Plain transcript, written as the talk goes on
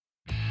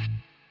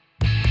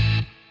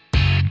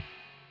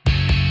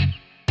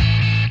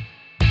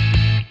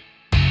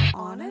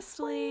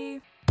Honestly.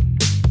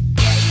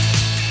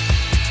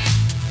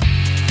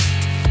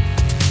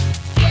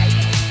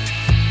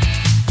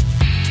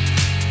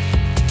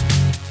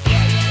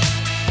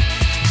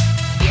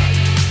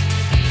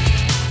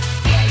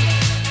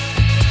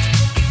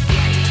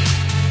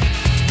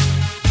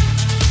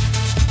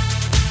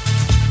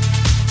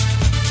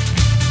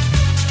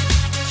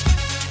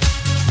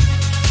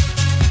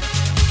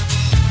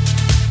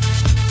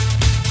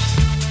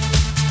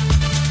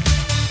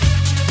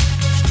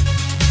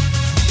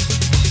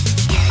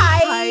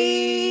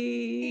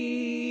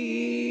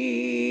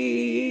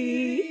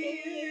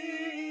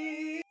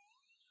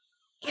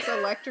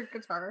 Electric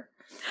guitar.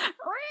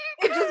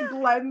 It just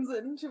blends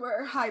into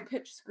our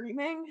high-pitched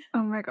screaming.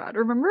 Oh my god,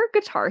 remember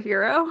Guitar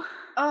Hero?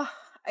 Oh,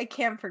 I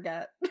can't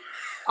forget.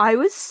 I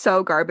was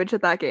so garbage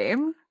at that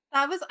game.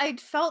 I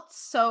felt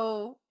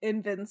so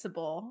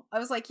invincible. I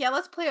was like, yeah,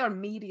 let's play on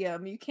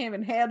medium. You can't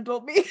even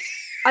handle me.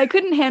 I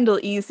couldn't handle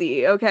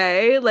easy,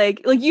 okay?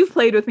 Like you've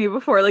played with me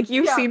before. Like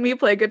you've seen me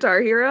play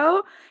Guitar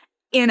Hero.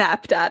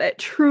 Inept at it.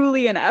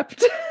 Truly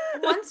inept.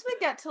 Once we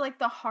get to like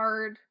the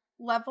hard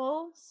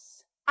levels,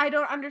 I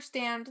don't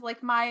understand.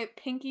 Like my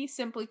pinky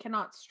simply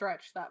cannot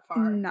stretch that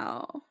far.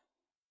 No.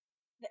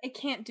 I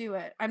can't do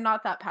it. I'm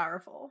not that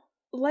powerful.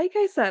 Like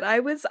I said, I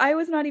was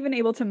not even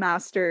able to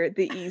master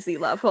the easy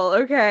level,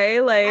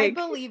 okay? Like I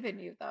believe in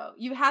you though.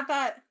 You had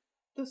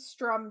the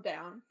strum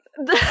down.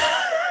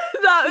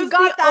 That was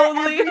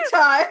every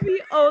time.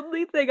 The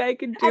only thing I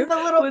could do. And the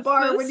little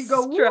bar when you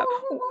go strum.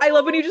 I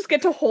love when you just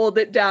get to hold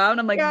it down.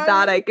 I'm like,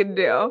 that I can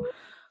do.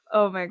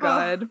 Oh my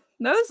god.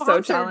 That was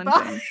so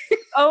challenging.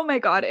 Oh my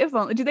god. If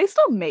only. Do they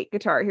still make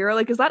Guitar Hero?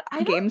 Like, is that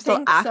game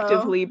still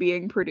actively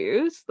being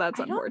produced? That's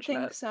unfortunate.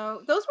 I don't think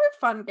so. Those were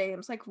fun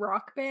games, like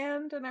Rock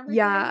Band and everything.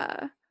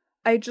 Yeah.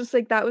 I just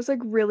like that was like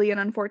really an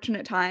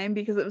unfortunate time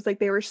because it was like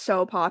they were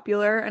so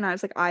popular and I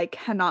was like, I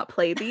cannot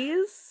play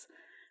these.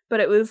 But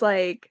it was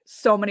like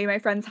so many of my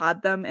friends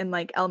had them in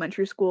like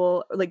elementary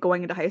school, or, like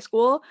going into high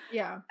school.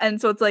 Yeah.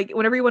 And so it's like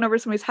whenever you went over to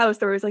somebody's house,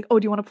 they were always like, oh,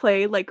 do you want to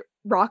play like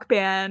Rock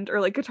Band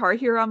or like Guitar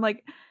Hero? I'm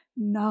like,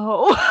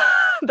 no,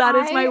 that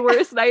is my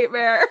worst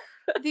nightmare.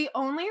 The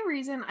only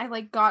reason I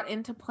like got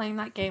into playing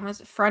that game is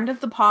a friend of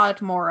the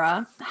pod,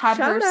 Maura, had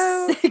her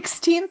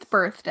 16th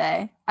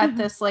birthday at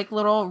this like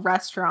little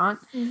restaurant.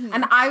 Mm-hmm.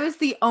 And I was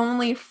the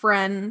only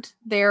friend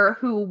there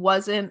who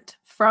wasn't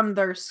from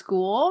their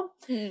school.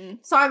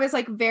 So I was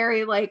like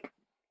very like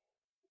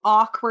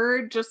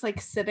awkward just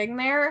like sitting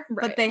there.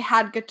 Right. But they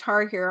had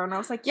Guitar Hero and I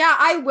was like, yeah,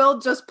 I will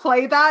just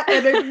play that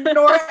and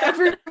ignore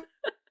everyone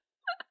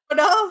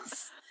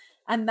else.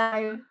 And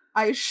then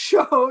I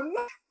shown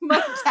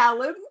my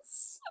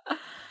talents.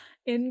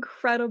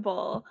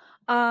 Incredible.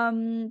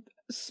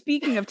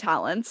 Speaking of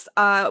talents,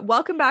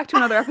 welcome back to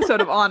another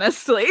episode of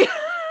Honestly.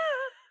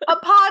 A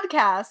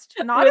podcast,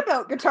 not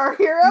about Guitar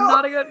Hero.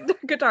 Not a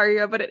Guitar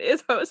Hero, but it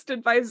is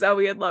hosted by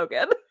Zoe and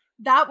Logan.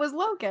 That was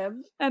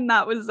Logan. And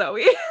that was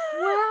Zoe.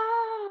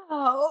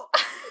 Wow.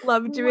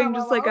 Love doing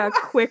just like a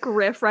quick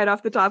riff right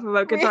off the top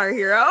about Guitar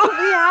Hero.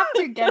 We have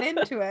to get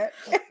into it.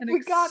 An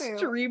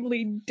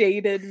extremely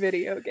dated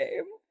video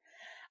game.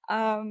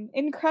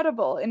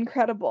 Incredible.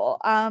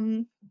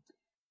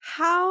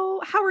 How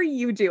are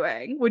you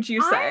doing, would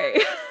you say?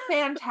 I'm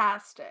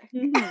fantastic.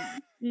 Mm-hmm.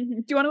 Mm-hmm.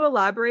 Do you want to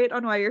elaborate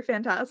on why you're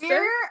fantastic?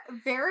 We're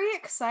very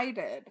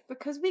excited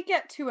because we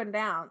get to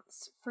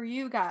announce for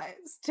you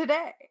guys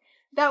today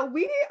that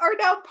we are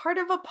now part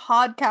of a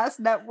podcast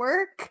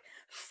network,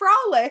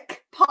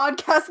 Frolic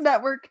Podcast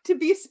Network to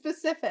be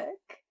specific.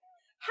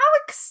 How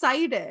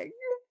exciting.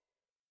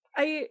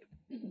 I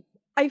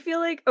feel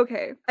like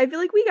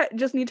we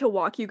just need to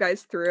walk you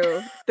guys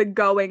through the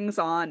goings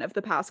on of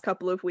the past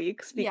couple of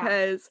weeks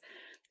because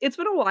it's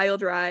been a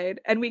wild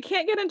ride and we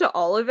can't get into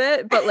all of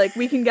it, but like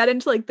we can get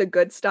into like the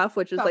good stuff,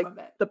 which is like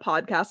the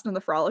podcast and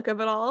the frolic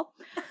of it all.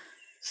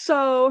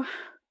 So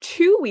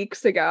 2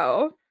 weeks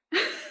ago,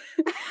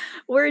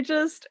 we're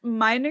just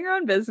minding our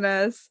own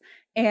business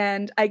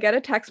and I get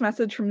a text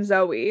message from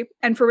Zoe,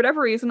 and for whatever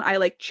reason I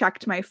like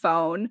checked my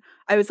phone.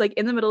 I was like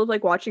in the middle of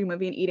like watching a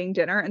movie and eating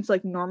dinner, and so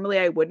like normally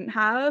I wouldn't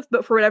have,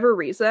 but for whatever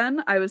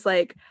reason I was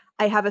like,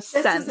 I have a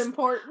sense. This is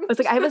important. I was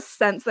like, I have a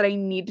sense that I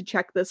need to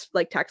check this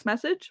like text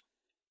message.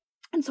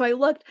 And so I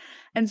looked,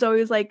 and Zoe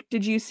was like,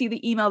 did you see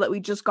the email that we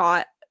just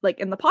got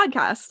like in the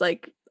podcast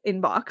like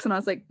inbox? And I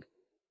was like,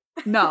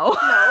 no.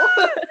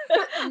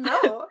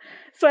 No.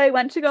 So I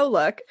went to go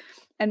look,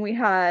 and we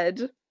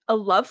had a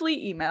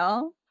lovely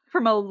email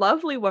from a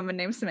lovely woman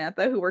named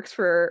Samantha who works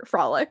for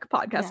Frolic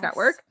Podcast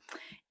Network.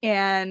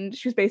 And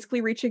she was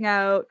basically reaching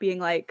out, being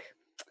like,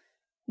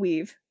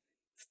 we've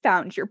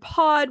found your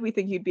pod. We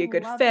think you'd be a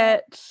good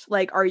fit.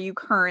 Like, are you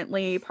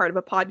currently part of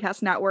a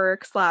podcast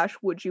network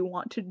 / would you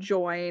want to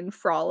join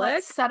Frolic?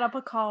 Let's set up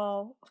a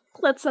call.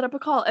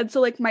 And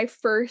so like my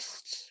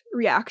first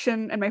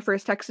reaction and my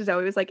first text to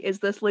Zoe was like, is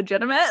this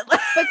legitimate?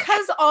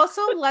 Because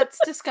also let's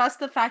discuss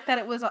the fact that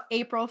it was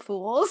April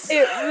Fool's.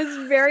 It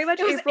was very much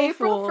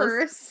April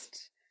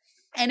 1st.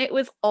 And it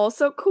was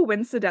also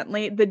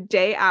coincidentally the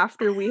day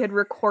after we had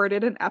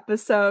recorded an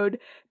episode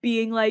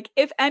being like,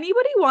 if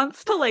anybody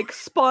wants to like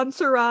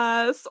sponsor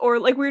us, or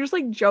like we were just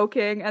like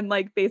joking and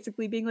like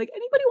basically being like,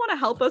 anybody want to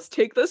help us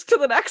take this to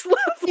the next level?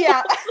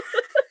 Yeah.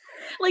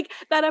 Like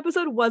that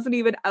episode wasn't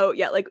even out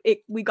yet. Like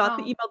we got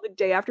the email the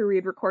day after we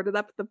had recorded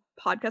that, but the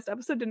podcast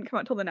episode didn't come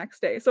out till the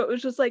next day. So it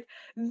was just like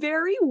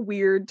very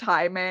weird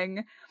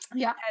timing.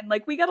 Yeah. And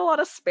like we got a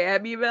lot of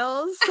spam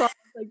emails. So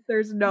like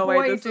there's no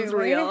way this is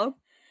real.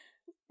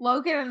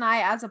 Logan and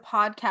I, as a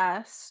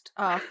podcast,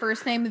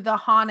 first name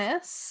The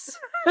Honest,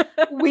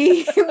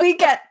 we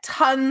get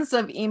tons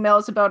of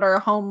emails about our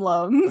home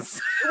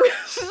loans.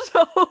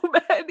 So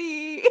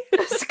many.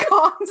 It's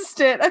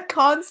a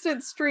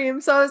constant stream.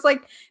 So I was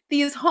like,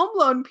 these home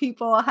loan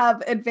people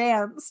have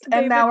advanced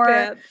and now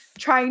are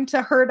trying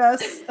to hurt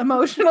us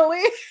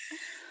emotionally.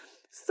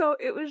 So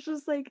it was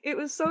just like, it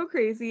was so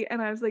crazy.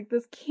 And I was like,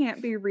 this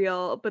can't be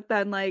real. But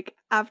then like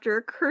after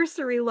a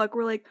cursory look,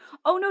 we're like,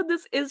 oh no,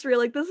 this is real.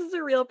 Like this is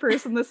a real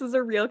person. This is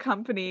a real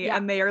company. Yeah.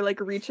 And they are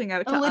like reaching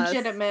out to us.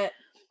 Legitimate.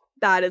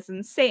 That is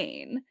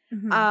insane.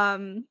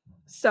 Mm-hmm.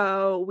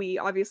 So we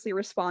obviously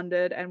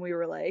responded and we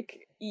were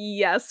like,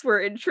 yes,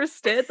 we're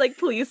interested. Like,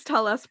 please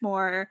tell us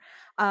more.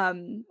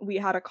 We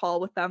had a call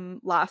with them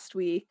last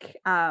week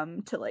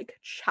to like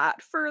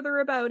chat further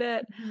about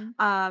it.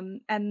 Mm-hmm.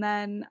 And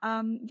then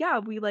yeah,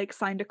 we like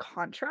signed a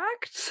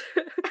contract.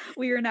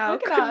 We are now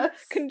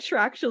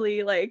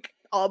contractually like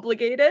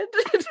obligated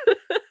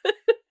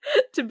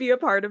to be a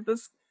part of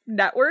this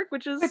network,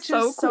 which is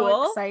so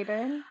cool.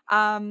 Exciting.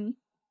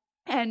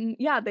 And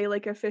yeah, they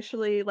like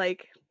officially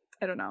like,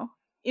 I don't know,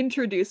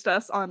 introduced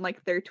us on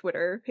like their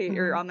Twitter page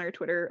or on their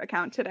Twitter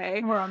account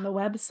today. We're on the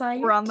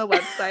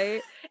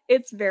website.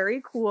 It's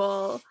very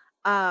cool.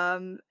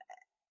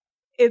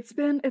 It's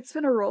been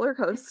a roller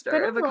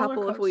coaster of a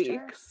couple of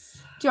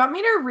weeks. Do you want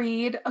me to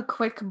read a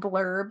quick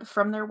blurb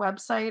from their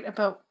website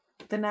about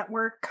the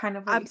network, kind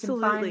of what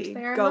Absolutely. You can find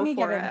there? Go Let me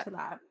for get it. into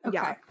that. Okay.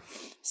 Yeah.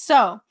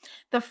 So,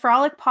 the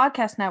Frolic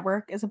Podcast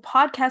Network is a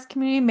podcast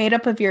community made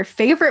up of your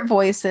favorite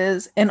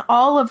voices in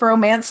all of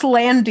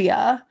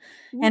Romance-landia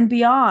and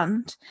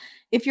beyond.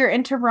 If you're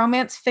into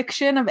romance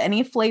fiction of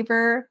any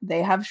flavor,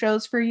 they have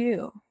shows for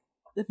you.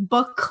 The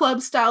book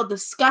club style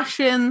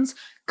discussions,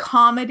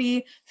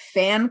 comedy,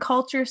 fan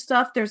culture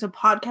stuff. There's a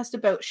podcast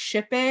about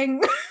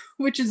shipping,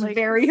 which is like,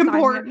 very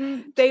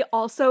important. They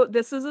also,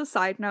 this is a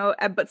side note,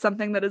 but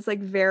something that is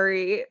like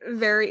very,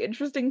 very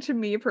interesting to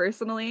me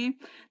personally.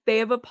 They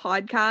have a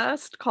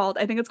podcast called,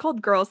 I think it's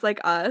called Girls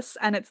Like Us.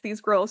 And it's these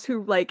girls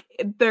who like,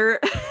 they're...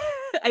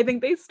 I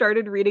think they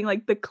started reading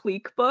like the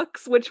clique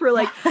books, which were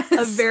like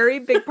a very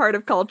big part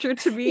of culture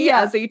to me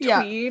as a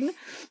tween. Yeah.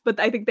 But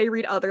I think they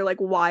read other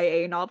like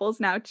YA novels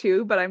now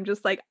too. But I'm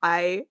just like,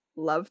 I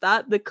love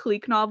that. The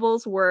clique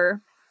novels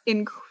were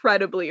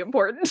incredibly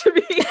important to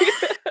me.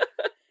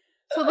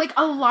 So like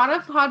a lot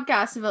of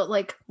podcasts about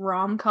like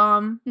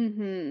rom-com,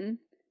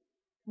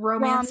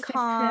 romance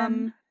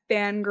fiction,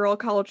 fangirl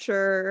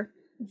culture.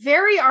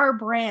 Very our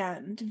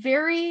brand,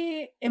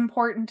 very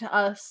important to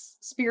us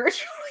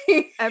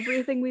spiritually.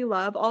 Everything we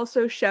love.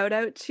 Also, shout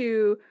out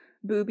to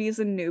Boobies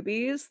and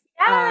Newbies,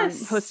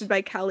 hosted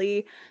by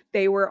Kelly.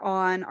 They were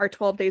on our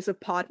 12 Days of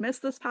Podmas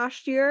this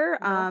past year.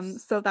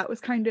 Yes. So that was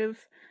kind of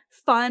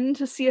fun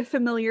to see a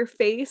familiar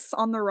face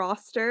on the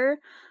roster.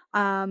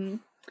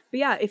 But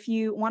yeah, if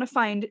you want to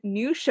find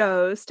new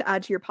shows to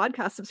add to your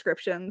podcast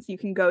subscriptions, you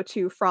can go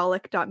to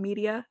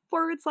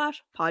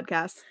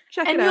frolic.media/podcasts.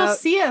 Check it out. And you'll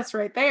see us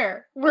right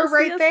there. We're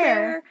right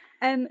there.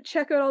 And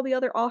check out all the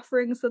other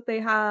offerings that they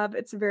have.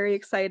 It's very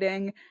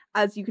exciting.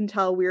 As you can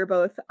tell, we're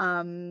both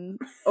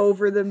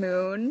over the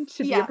moon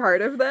to be a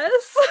part of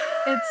this.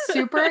 It's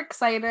super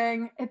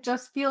exciting. It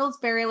just feels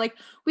very like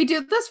we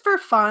do this for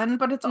fun,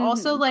 but it's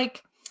also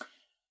like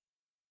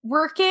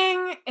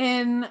working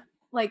in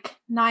like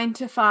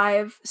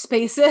 9-to-5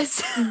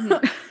 spaces.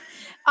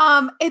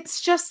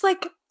 It's just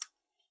like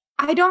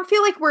I don't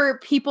feel like we're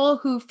people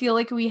who feel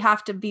like we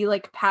have to be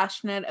like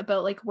passionate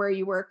about like where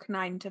you work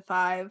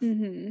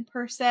 9-to-5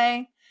 per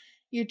se.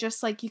 You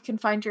just like you can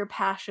find your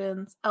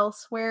passions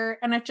elsewhere,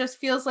 and it just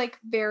feels like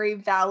very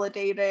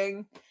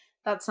validating.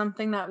 That's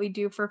something that we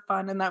do for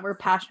fun and that we're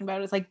passionate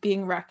about is like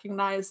being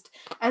recognized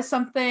as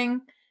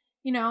something,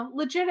 you know,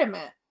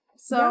 legitimate.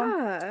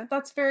 So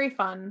that's very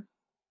fun.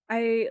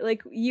 I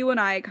like you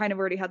and I kind of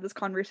already had this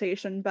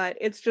conversation, but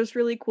it's just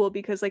really cool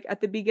because like at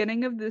the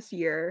beginning of this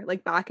year,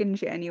 like back in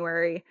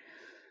January,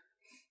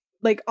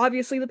 like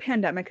obviously the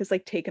pandemic has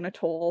like taken a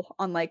toll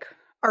on like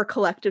our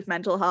collective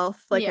mental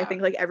health. Like I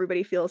think like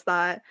everybody feels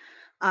that.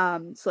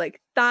 So like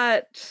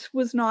that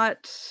was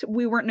not,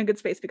 we weren't in a good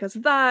space because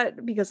of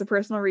that, because of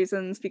personal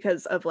reasons,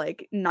 because of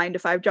like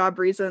 9-to-5 job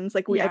reasons.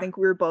 Like I think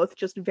we were both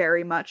just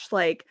very much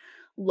like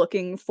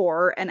looking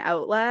for an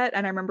outlet.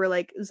 And I remember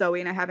like Zoe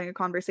and I having a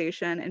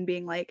conversation and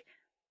being like,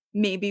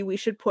 maybe we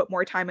should put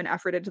more time and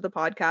effort into the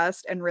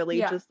podcast and really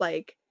just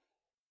like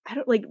I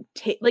don't like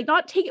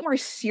not take it more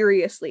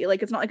seriously.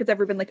 Like it's not like it's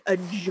ever been like a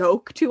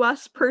joke to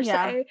us per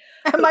se.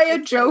 Am I a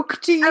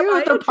joke to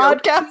you? The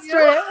podcast,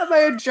 am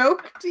I a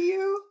joke to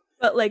you?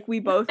 But like we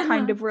both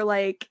kind of were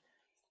like,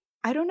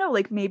 I don't know,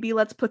 like maybe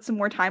let's put some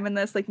more time in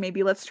this. Like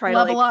maybe let's try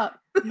to like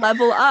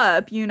level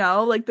up, you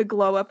know, like the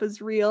glow up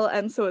is real.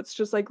 And so it's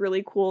just like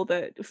really cool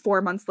that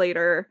 4 months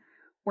later,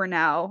 we're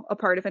now a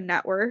part of a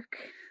network.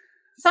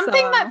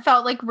 Something that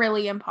felt like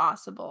really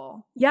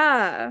impossible.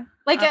 Yeah.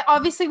 Like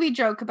obviously we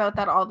joke about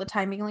that all the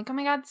time, being like, oh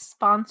my God,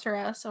 sponsor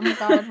us. Oh my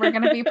God, we're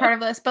going to be part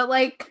of this. But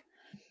like,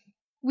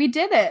 we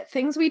did it.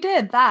 Things we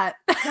did, that.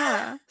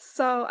 Yeah.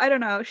 So I don't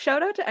know.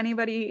 Shout out to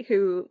anybody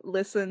who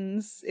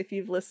listens, if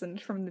you've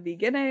listened from the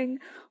beginning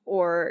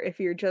or if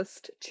you're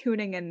just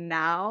tuning in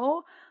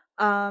now.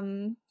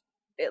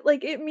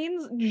 It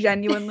means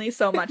genuinely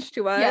so much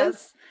to us.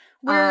 Yes.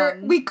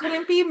 We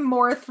couldn't be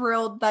more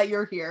thrilled that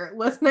you're here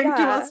listening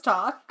to us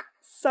talk.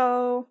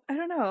 So I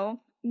don't know.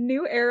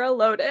 New era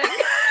loading.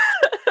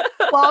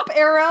 Flop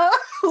era.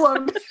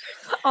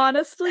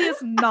 Honestly,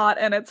 it's not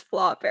in its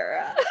flop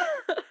era.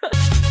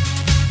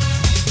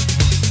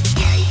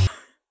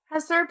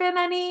 Has there been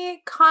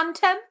any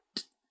content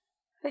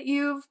that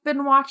you've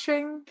been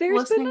watching,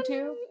 listening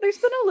to? There's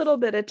been a little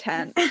bit of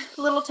tent.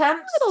 Little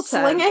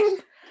slinging?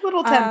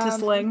 Little tent to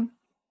sling.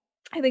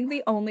 I think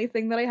the only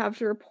thing that I have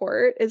to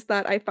report is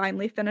that I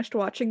finally finished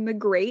watching The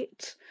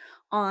Great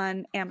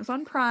on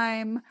Amazon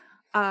Prime,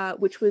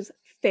 which was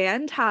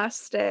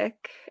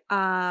fantastic.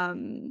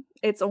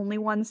 It's only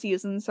 1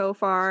 season so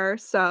far,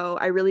 so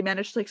I really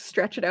managed to like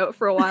stretch it out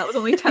for a while. It was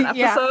only 10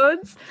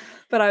 episodes,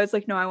 but I was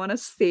like, no, I want to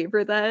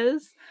savor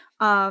this.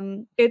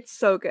 It's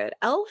so good.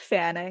 Elle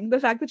Fanning, the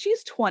fact that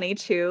she's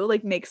 22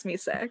 like makes me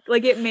sick.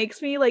 Like it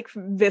makes me like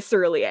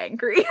viscerally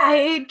angry.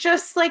 I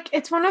just like,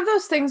 it's one of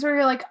those things where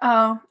you're like,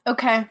 oh,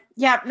 okay.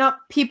 Yeah, no,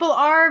 people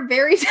are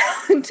very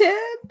talented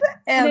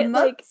and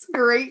that's like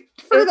great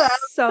for them.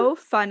 It's so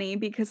funny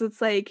because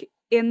it's like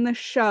in the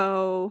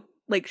show,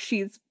 like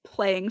she's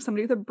playing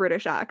somebody with a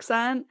British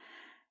accent.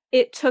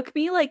 It took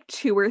me like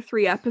 2 or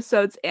 3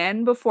 episodes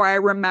in before I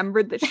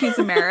remembered that she's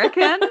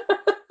American.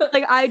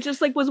 Like I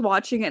just like was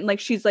watching it and like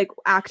she's like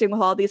acting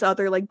with all these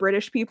other like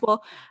British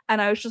people and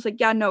I was just like,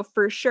 yeah, no,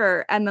 for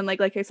sure. And then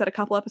like I said, a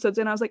couple episodes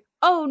in, I was like,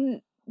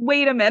 oh,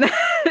 wait a minute.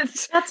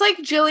 That's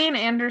like Gillian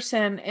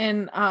Anderson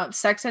in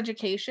Sex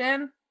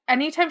Education.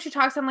 Anytime she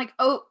talks, I'm like,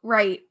 oh,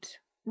 right.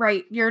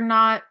 You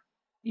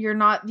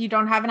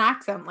don't have an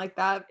accent like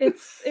that.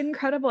 It's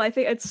incredible. I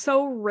think it's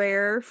so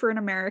rare for an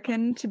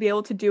American to be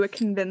able to do a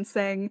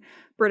convincing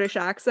British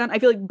accent. I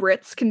feel like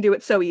Brits can do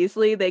it so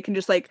easily. They can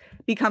just like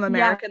become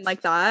American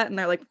like that and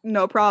they're like,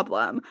 no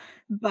problem.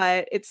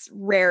 But it's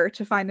rare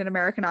to find an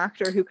American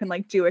actor who can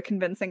like do a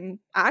convincing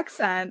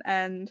accent.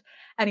 And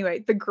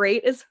anyway, The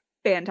Great is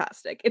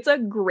fantastic. It's a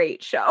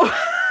great show.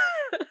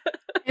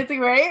 Is it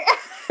great?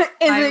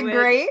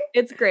 Great?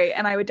 It's great,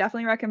 and I would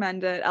definitely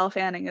recommend it. Elle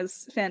Fanning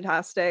is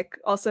fantastic.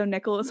 Also,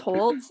 Nicholas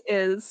Hoult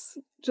is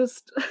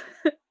just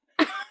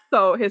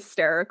so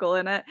hysterical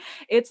in it.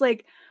 It's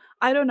like,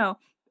 I don't know.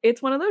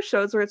 It's one of those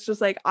shows where it's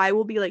just like, I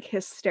will be like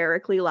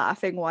hysterically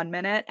laughing 1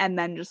 minute and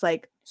then just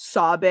like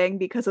sobbing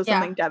because of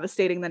something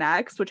devastating the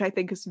next, which I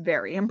think is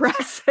very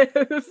impressive.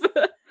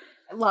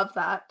 I love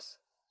that.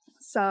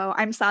 So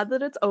I'm sad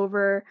that it's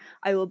over.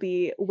 I will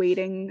be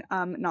waiting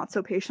not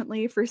so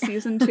patiently for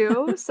season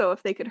 2. So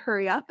if they could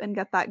hurry up and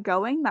get that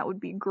going, that would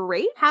be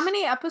great. How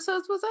many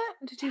episodes was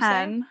it? Did you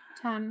 10.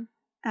 say? 10.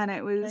 And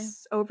it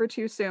was over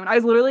too soon. I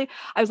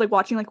was like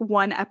watching like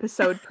 1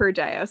 episode per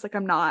day. I was like,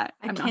 I'm not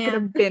going to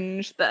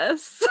binge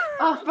this.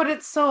 Oh, but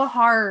it's so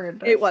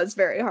hard. It was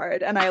very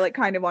hard. And I like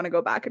kind of want to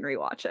go back and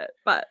rewatch it.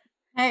 But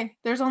hey,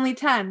 there's only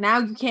 10. Now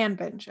you can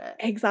binge it.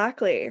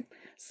 Exactly.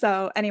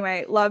 So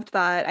anyway, loved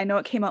that. I know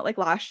it came out like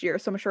last year,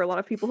 so I'm sure a lot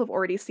of people have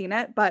already seen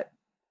it. But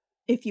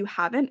if you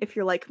haven't, if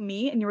you're like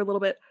me and you're a little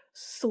bit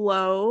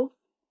slow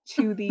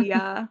to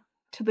the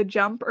to the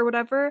jump or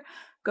whatever,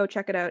 go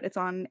check it out. It's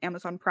on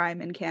Amazon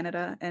Prime in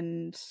Canada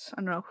and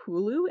I don't know,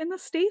 Hulu in the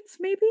States,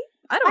 maybe?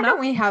 I don't know. Why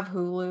don't we have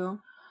Hulu?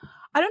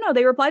 I don't know.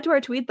 They replied to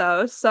our tweet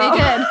though, so they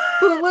did.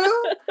 Hulu?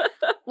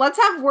 Let's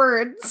have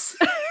words.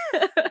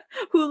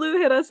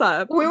 Hulu, hit us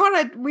up. We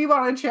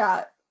wanna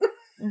chat.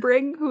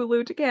 Bring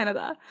Hulu to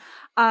Canada.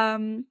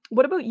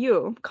 What about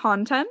you?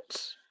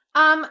 Content?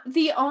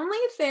 The only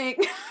thing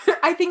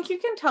I think you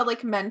can tell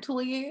like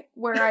mentally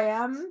where I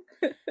am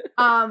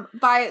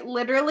by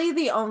literally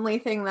the only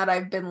thing that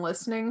I've been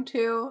listening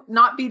to,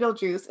 not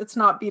Beetlejuice. It's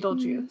not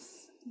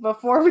Beetlejuice.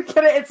 Before we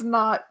get it, it's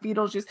not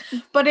Beetlejuice.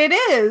 But it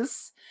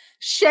is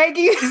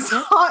Shaggy's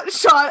Hot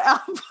Shot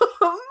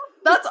album.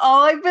 That's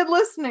all I've been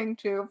listening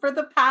to for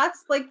the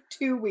past like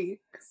 2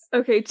 weeks.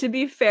 Okay, to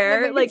be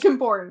fair, like it's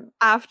important.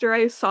 After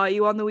I saw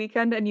you on the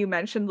weekend and you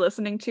mentioned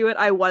listening to it,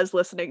 I was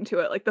listening to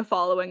it like the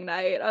following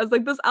night. I was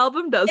like, this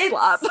album does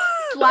slap.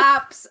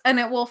 Slaps and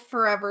it will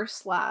forever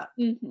slap.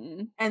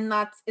 Mm-hmm. And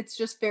it's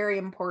just very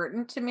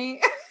important to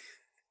me.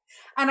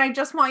 And I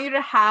just want you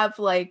to have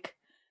like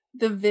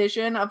the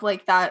vision of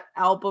like that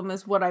album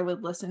is what I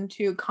would listen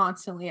to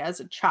constantly as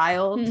a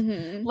child.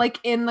 Mm-hmm. Like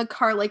in the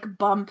car, like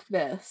bump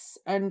this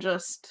and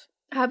just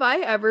have I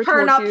ever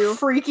turn told up you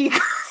Freaky Girl?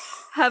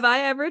 Have I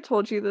ever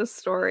told you this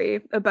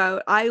story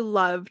about I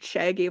loved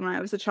Shaggy when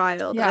I was a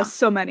child, as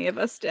so many of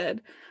us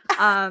did.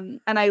 And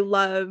I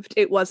loved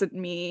It Wasn't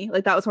Me.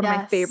 Like that was one of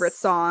my favorite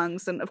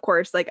songs. And of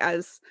course, like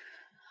as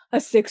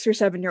a 6 or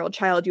 7-year-old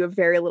child, you have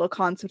very little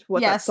concept of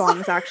what that song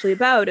is actually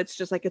about. It's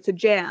just like it's a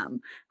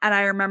jam. And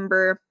I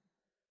remember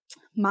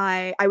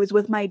I was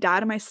with my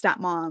dad and my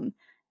stepmom,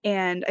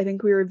 and I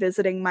think we were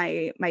visiting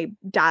my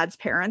dad's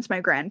parents,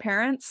 my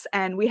grandparents,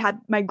 and we had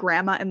my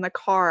grandma in the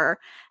car,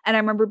 and I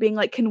remember being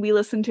like, can we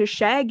listen to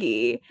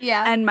Shaggy?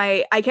 Yeah. And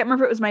I can't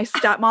remember if it was my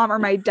stepmom or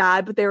my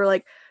dad, but they were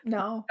like,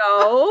 no,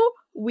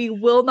 we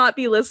will not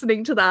be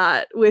listening to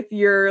that with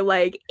your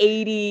like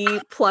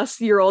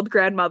 80-plus-year-old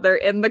grandmother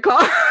in the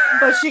car.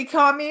 But she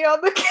caught me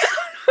on the counter.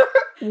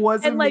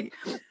 And like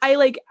me. I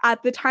like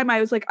at the time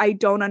I was like, I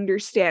don't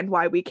understand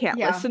why we can't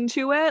listen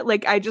to it.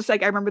 Like I just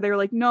like I remember they were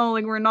like, no,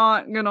 like we're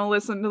not gonna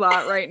listen to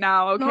that right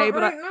now, okay?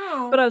 But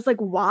I was like,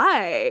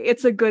 why?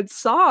 It's a good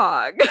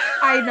song.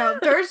 I know.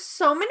 There's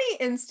so many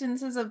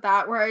instances of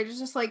that where I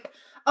just like,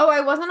 oh, I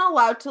wasn't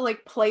allowed to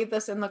like play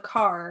this in the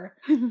car.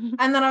 And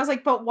then I was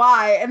like, but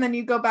why? And then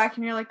you go back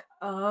and you're like,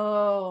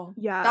 oh,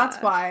 yeah, that's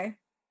why.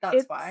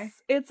 That's why.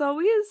 It's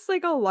always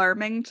like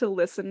alarming to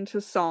listen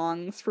to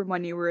songs from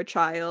when you were a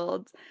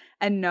child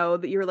and know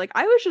that you were like,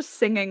 I was just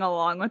singing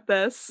along with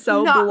this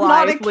so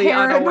blithely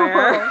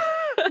unaware.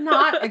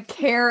 Not a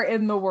care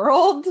in the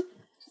world.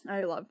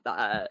 I love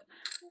that.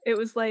 It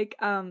was like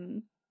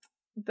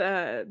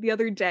the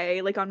other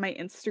day, like on my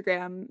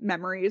Instagram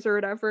memories or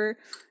whatever,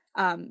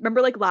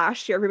 remember like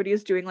last year everybody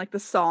was doing like the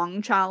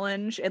song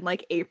challenge in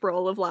like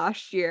April of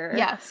last year.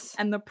 Yes.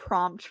 And the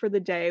prompt for the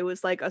day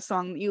was like a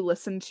song that you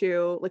listened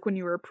to like when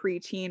you were a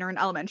preteen or in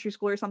elementary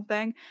school or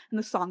something. And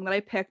the song that I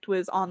picked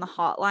was On the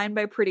Hotline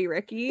by Pretty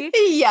Ricky.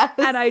 Yes.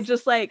 And I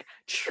just like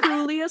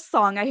truly a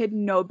song I had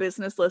no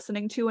business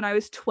listening to when I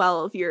was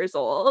 12 years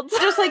old.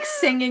 Just like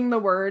singing the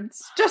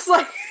words. Just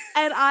like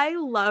and I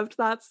loved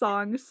that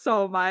song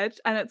so much.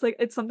 And it's like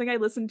it's something I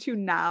listen to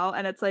now,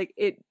 and it's like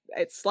it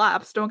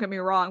slaps, don't get me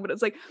wrong, but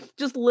it's like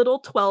just little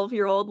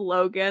 12-year-old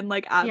Logan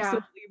like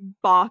absolutely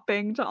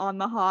bopping to On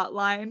the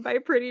Hotline by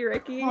Pretty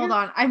Ricky. Hold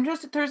on,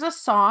 there's a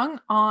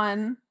song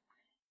on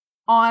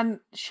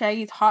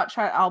Shaggy's Hot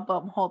Shot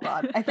album. Hold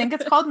on, I think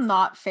it's called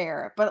Not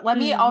Fair, but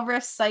I'll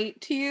recite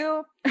to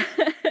you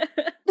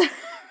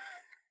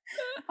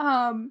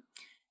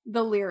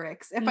the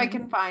lyrics if I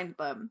can find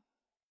them,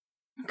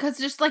 because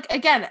just like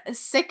again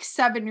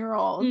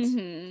 6-7-year-olds.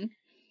 Mm-hmm.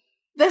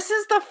 This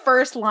is the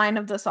first line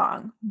of the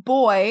song.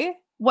 Boy,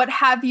 what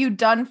have you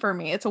done for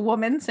me? It's a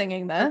woman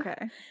singing this.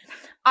 Okay.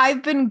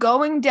 I've been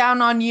going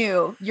down on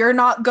you. You're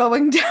not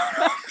going down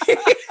on me.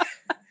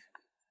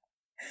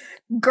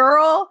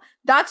 Girl,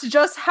 that's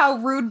just how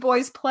rude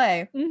boys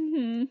play.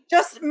 Mm-hmm.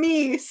 Just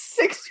me,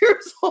 6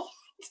 years old,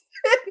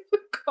 in the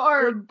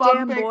car. Like,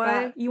 damn boy,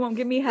 that. You won't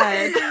give me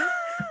head.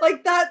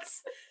 Like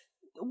that's,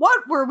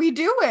 what were we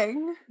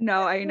doing?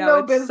 No, I know,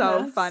 it's business.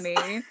 So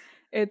funny.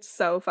 It's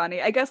so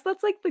funny. I guess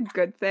that's like the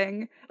good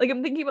thing. Like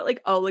I'm thinking about like,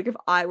 oh, like if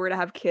I were to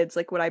have kids,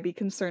 like would I be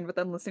concerned with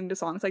them listening to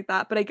songs like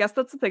that? But I guess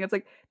that's the thing. It's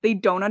like they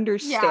don't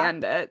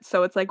understand it.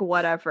 So it's like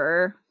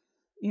whatever.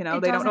 You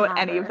know, they don't know what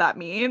any of that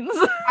means.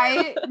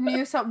 I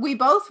knew we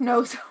both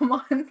know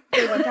someone.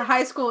 They went to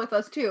high school with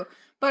us too.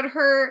 But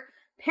her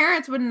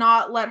parents would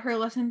not let her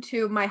listen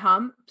to My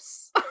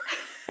Humps.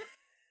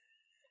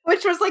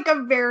 Which was like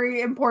a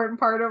very important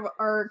part of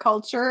our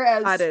culture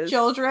as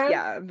children.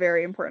 Yeah,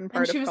 very important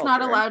part of culture. And she was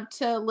not allowed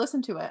to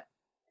listen to it.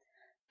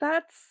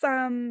 That's,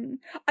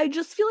 I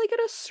just feel like at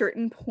a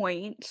certain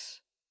point,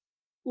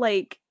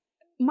 like,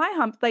 My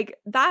Hump, like,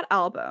 that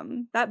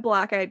album, that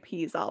Black Eyed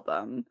Peas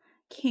album,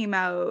 came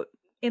out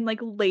in, like,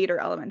 later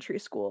elementary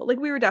school. Like,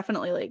 we were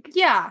definitely, like...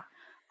 Yeah.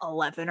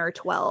 11 or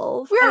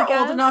 12. We were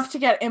old enough to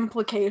get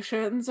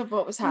implications of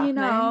what was happening.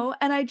 You know,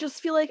 and I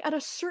just feel like at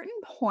a certain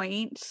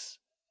point...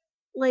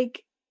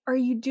 Like, are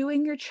you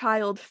doing your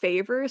child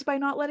favors by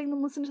not letting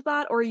them listen to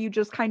that? Or are you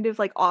just kind of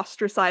like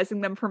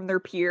ostracizing them from their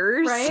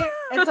peers? Right?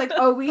 It's like,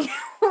 oh, we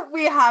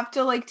have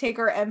to like take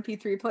our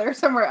MP3 player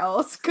somewhere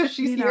else because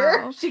she's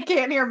here. She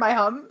can't hear My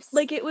Humps.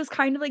 Like it was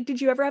kind of like, did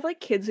you ever have like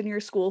kids in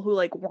your school who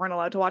like weren't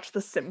allowed to watch The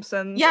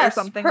Simpsons or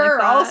something like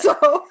that?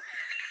 Also.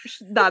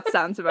 That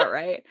sounds about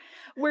right.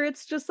 Where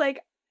it's just like,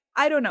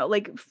 I don't know,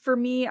 like for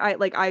me, I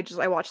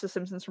watched The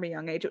Simpsons from a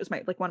young age. It was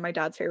one of my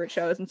dad's favorite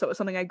shows, and so it was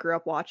something I grew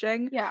up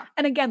watching. Yeah.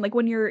 And again, like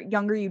when you're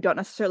younger, you don't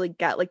necessarily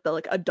get like the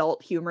like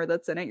adult humor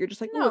that's in it. You're just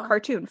like, oh,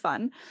 cartoon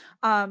fun.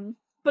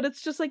 But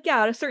it's just like,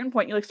 yeah, at a certain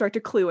point you like start to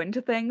clue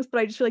into things. But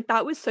I just feel like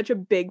that was such a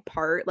big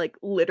part, like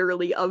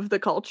literally of the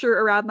culture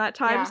around that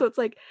time. Yeah. So it's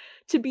like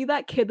to be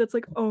that kid that's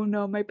like, oh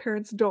no, my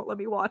parents don't let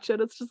me watch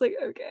it. It's just like,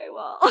 okay,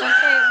 well,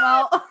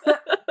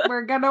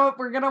 we're gonna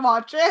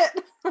watch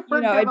it.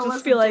 I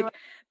just feel like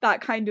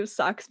that kind of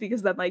sucks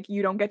because then like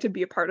you don't get to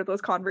be a part of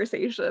those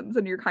conversations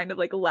and you're kind of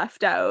like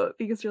left out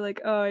because you're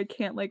like, oh, I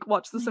can't like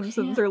watch The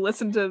Simpsons or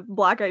listen to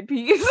Black Eyed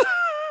Peas.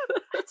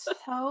 It's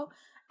so,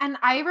 and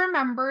I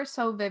remember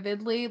so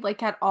vividly,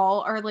 like at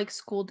all our like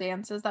school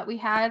dances that we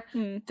had,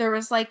 there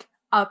was like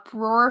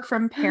uproar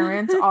from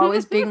parents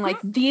always being like,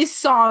 these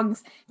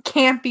songs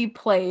can't be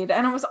played,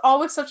 and it was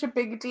always such a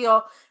big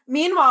deal.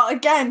 Meanwhile,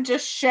 again,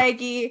 just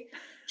Shaggy,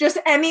 just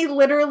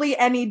literally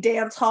any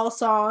dance hall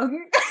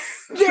song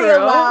they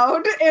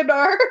allowed in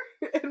our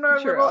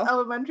little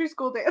elementary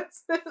school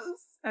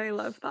dances. I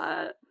love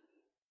that.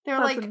 They're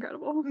like,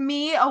 incredible.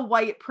 Me, a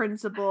white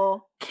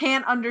principal,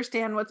 can't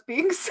understand what's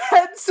being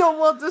said, so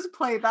we'll just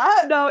play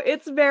that. No,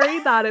 it's very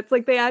that. It's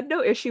like they had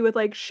no issue with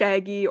like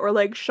Shaggy or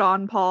like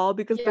Sean Paul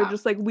because they're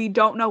just like, we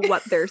don't know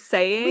what they're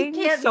saying.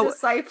 We can't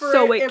decipher it.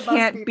 So it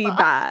can't be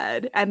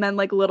bad. And then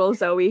like little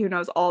Zoe, who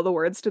knows all the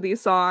words to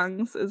these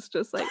songs, is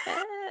just like,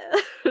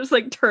 just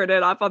like turn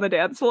it up on the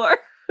dance floor.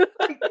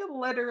 Like,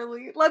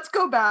 literally. Let's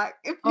go back.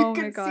 If you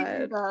can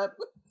see that.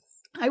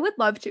 I would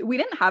love to. We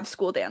didn't have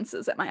school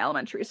dances at my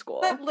elementary school.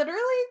 That literally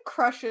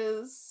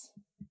crushes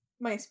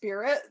my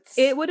spirits.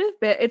 It would have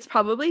been, it's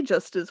probably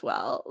just as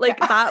well. Like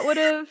that would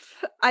have,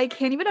 I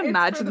can't even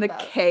imagine the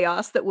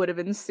chaos that would have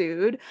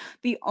ensued.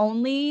 The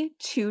only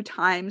 2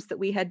 times that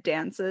we had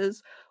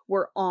dances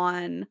were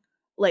on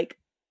like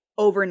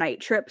overnight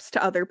trips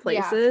to other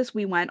places.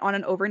 We went on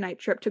an overnight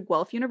trip to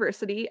Guelph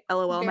University,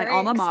 LOL, my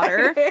alma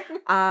mater.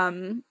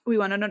 We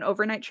went on an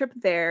overnight trip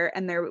there,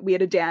 and there we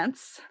had a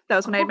dance. That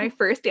was when I had my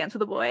first dance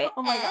with a boy.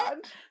 Oh my god.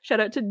 Shout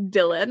out to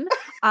Dylan.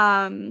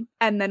 And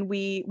then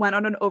we went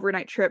on an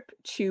overnight trip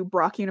to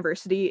Brock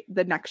University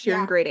the next year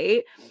in grade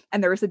 8,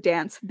 and there was a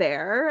dance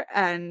there.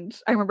 And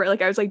I remember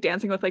like I was like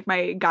dancing with like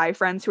my guy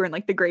friends who were in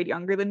like the grade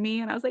younger than me,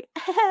 and I was like,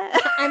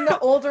 I'm the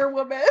older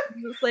woman.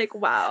 I was like,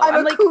 wow.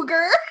 I'm a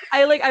cougar.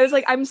 I was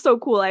like, I'm so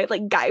cool. I had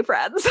like guy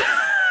friends.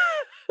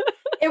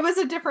 It was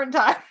a different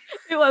time.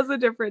 It was a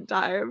different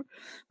time.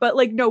 But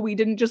like, no, we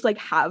didn't just like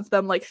have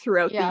them like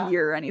throughout the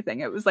year or anything.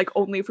 It was like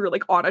only if we were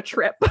like on a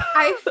trip.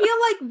 I feel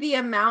like the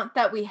amount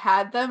that we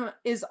had them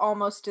is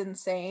almost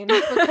insane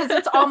because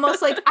it's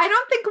almost like, I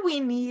don't think we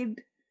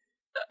need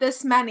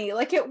this many.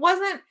 Like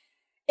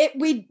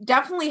we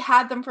definitely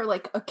had them for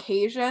like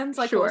occasions.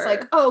 Like it was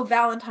like, oh,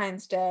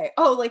 Valentine's Day.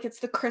 Oh, like it's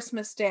the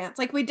Christmas dance.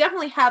 Like we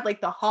definitely had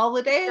like the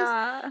holidays.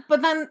 Yeah.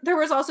 But then there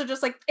was also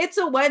just like, it's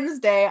a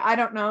Wednesday. I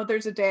don't know.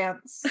 There's a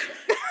dance.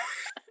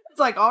 It's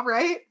like, all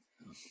right.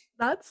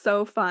 That's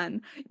so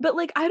fun. But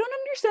like, I don't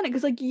understand it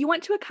because like you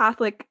went to a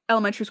Catholic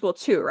elementary school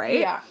too, right?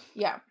 Yeah.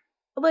 Yeah.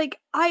 Like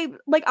I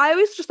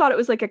always just thought it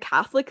was like a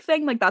Catholic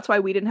thing, like that's why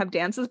we didn't have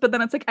dances. But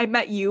then it's like I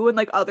met you and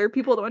like other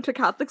people that went to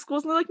Catholic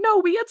schools, and they're like, no,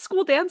 we had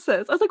school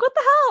dances. I was like, what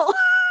the hell?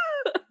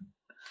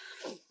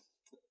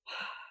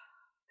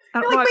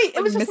 I don't know. Like, wait,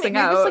 it was just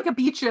like a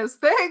beaches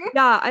thing.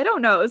 Yeah, I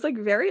don't know. It was like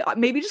very odd.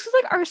 Maybe just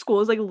because like our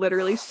school is like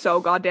literally so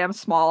goddamn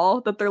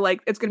small that they're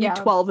like, it's gonna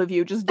be 12 of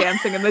you just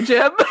dancing in the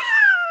gym.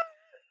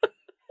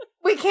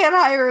 We can't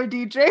hire a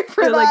DJ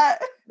for that.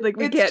 Like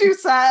we it's can't, too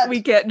sad.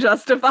 We can't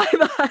justify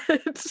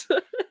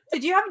that.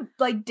 Did you have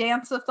like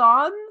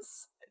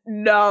dance-a-thons?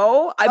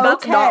 No,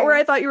 that's not where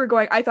I thought you were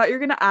going. I thought you were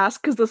going to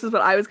ask, because this is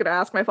what I was going to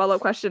ask my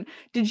follow-up question.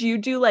 Did you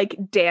do like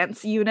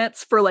dance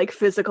units for like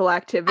physical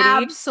activity?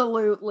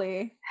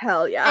 Absolutely.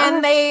 Hell yeah.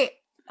 And they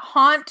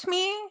haunt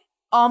me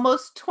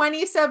almost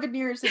 27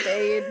 years of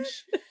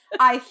age.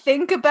 I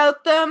think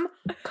about them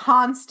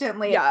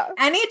constantly. Yeah.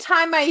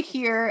 Anytime I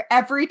hear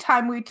Every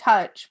Time We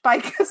Touch by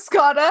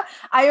Cascada,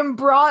 I am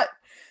brought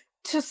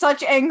to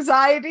such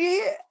anxiety.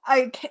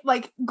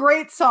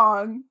 Great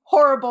song,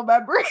 horrible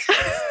memories.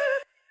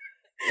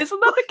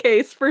 Isn't that the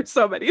case for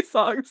so many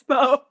songs,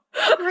 though?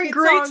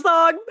 Great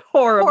song,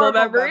 horrible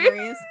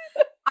memories.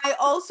 I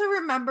also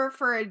remember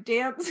for a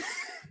dance.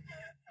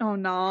 Oh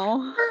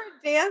no. For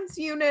a dance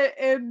unit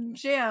in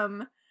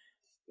gym,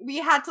 we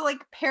had to like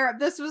pair up.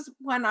 This was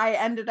when I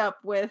ended up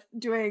with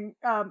doing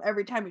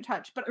Every Time We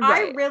Touch, but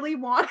I really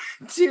wanted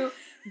to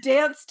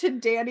dance to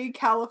Danny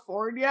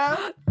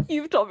California.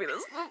 You've told me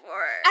this before.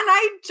 And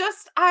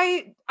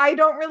I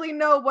don't really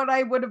know what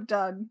I would have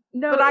done.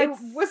 No, but I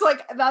was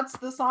like, that's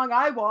the song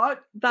I want.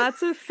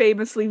 That's a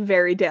famously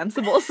very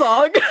danceable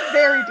song.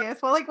 Very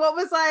danceable. Like what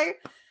was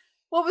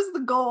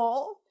the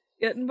goal?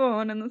 Getting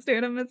born in the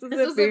state of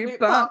Mississippi.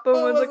 Papa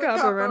was a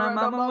copper and our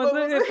mama was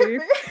a hippie.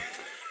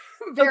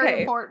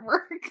 Very important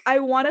work. I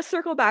want to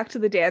circle back to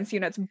the dance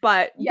units,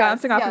 but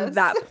bouncing off of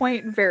that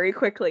point very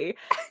quickly,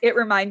 it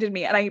reminded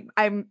me, and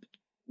I'm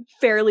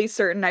fairly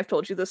certain I've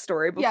told you this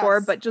story before,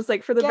 but just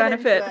like for the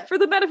benefit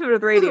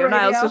of the radio,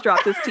 Niles just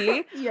dropped his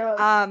tea.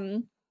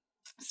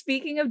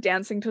 Speaking of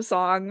dancing to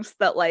songs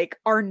that like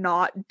are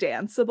not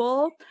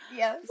danceable,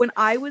 when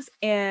I was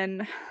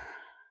in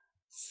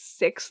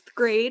 6th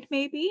grade,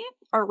 maybe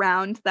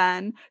around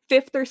then,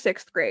 5th or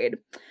 6th grade,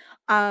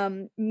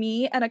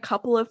 me and a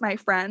couple of my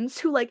friends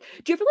who like,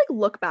 do you ever like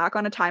look back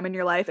on a time in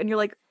your life and you're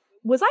like,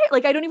 was I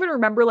like, I don't even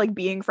remember like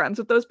being friends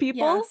with those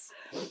people?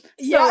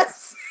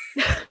 Yes.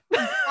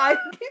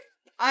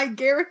 I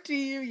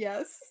guarantee you,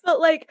 yes. But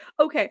like,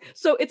 okay,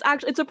 so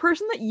it's a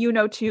person that you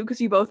know too,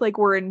 because you both like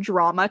were in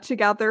drama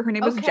together. Her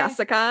name is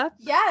Jessica.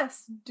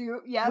 Yes.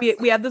 Yes.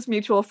 We have this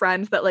mutual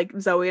friend that like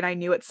Zoe and I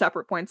knew at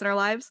separate points in our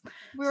lives.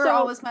 We were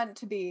always meant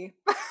to be.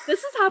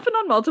 This has happened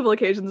on multiple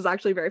occasions. It's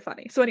actually very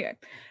funny. So anyway,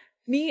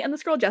 me and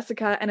this girl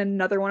Jessica and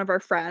another one of our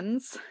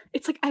friends.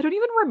 It's like I don't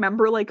even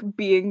remember like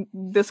being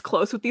this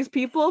close with these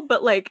people,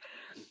 but like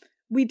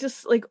we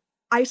just like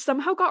I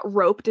somehow got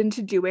roped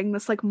into doing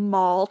this like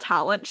mall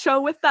talent show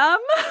with them.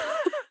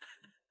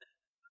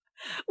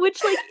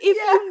 Which, like, if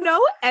you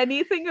know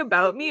anything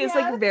about me, is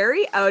like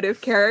very out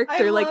of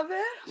character. I like, love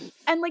it.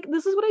 And like,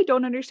 this is what I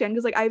don't understand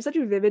because like I have such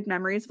vivid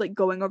memories of like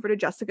going over to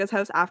Jessica's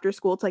house after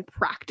school to like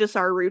practice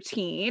our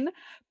routine.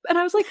 And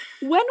I was like,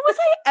 when was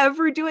I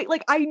ever doing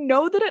like I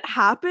know that it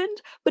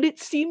happened, but it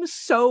seems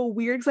so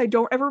weird because I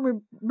don't ever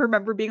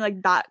remember being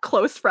like that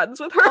close friends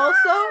with her.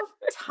 Also,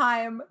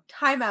 time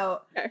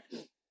out. Okay.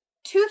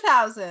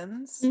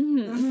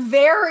 2000s,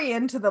 very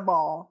into the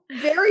mall,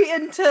 very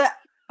into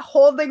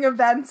holding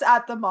events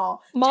at the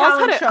mall.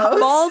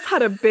 Malls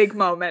had a big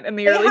moment in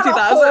the early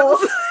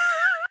 2000s.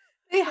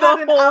 They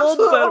had an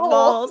absolute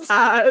malls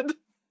had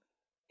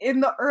in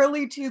the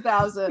early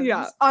 2000s.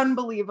 Yeah.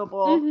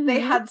 Unbelievable. Mm-hmm.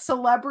 They had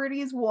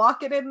celebrities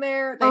walking in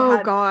there. They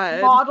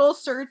had model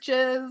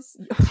searches,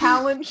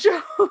 talent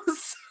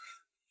shows.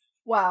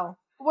 Wow.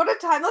 What a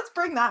time. Let's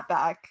bring that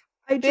back.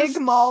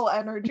 Big mall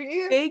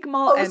energy. Big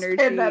mall energy.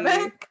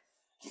 Pandemic.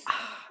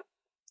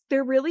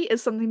 There really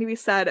is something to be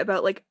said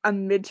about like a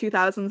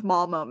mid-2000s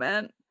mall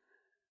moment.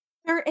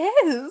 There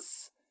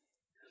is.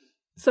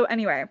 So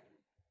anyway,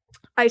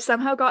 I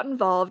somehow got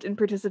involved in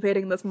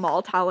participating in this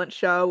mall talent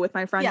show with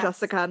my friend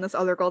Jessica and this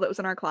other girl that was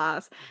in our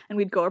class. And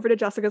we'd go over to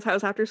Jessica's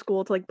house after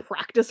school to like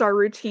practice our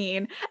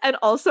routine. And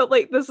also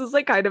like, this is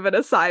like kind of an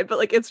aside, but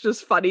like, it's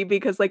just funny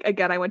because like,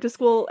 again, I went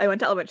to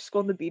elementary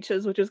school in the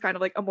Beaches, which is kind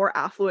of like a more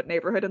affluent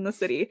neighborhood in the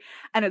city.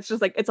 And it's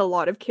just like, it's a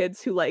lot of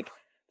kids who like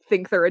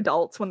think they're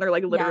adults when they're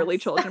like literally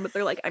children, but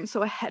they're like, I'm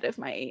so wise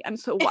for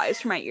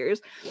my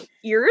ears.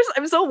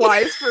 I'm so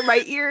wise for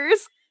my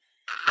ears.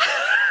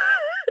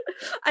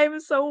 I'm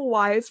so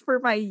wise for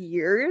my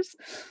years.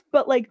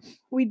 But like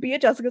we'd be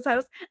at Jessica's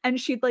house and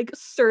she'd like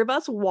serve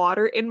us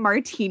water in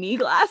martini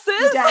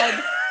glasses.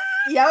 Dead.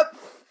 Yep.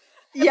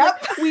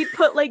 Like, we'd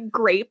put like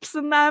grapes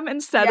in them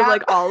instead of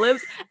like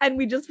olives, and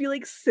we'd just be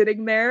like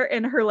sitting there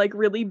in her like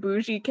really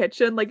bougie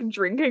kitchen, like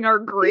drinking our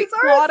grape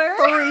water.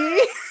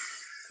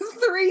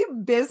 Three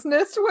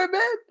business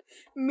women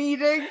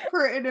meeting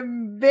for a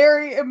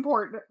very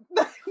important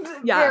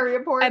very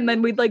important. And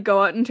then we'd like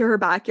go out into her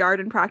backyard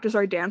and practice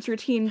our dance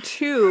routine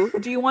too.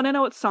 Do you want to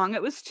know what song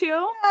it was to?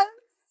 Yes.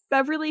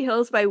 Beverly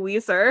Hills by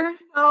Weezer.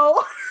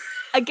 Oh.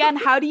 Again,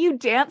 how do you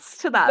dance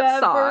to that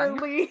song?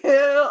 Beverly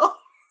Hills.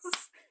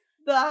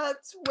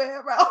 That's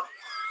where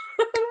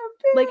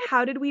like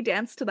how did we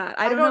dance to that?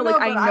 I don't know.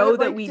 Like I know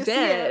that we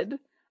did.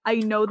 I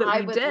know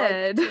that we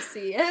did. Like to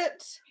see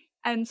it.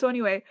 And so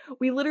anyway,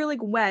 we literally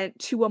went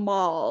to a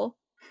mall.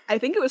 I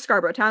think it was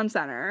Scarborough Town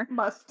Center.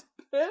 Must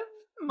have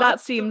been. That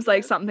seems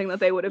like something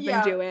that they would have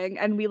been doing.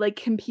 And we like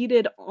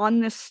competed on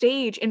the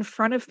stage in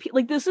front of people.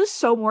 Like this is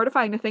so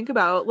mortifying to think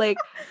about. Like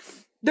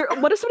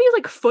what if somebody has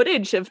like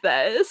footage of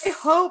this? I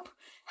hope.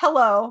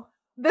 Hello.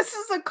 This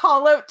is a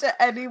call out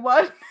to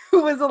anyone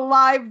who was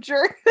alive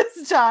during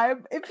this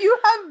time. If you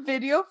have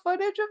video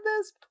footage of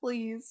this,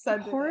 please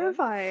send it in.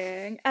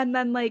 Horrifying. And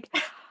then like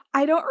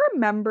I don't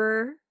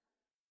remember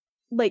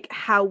like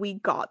how we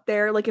got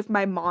there, like if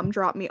my mom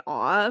dropped me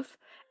off,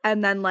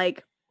 and then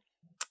like,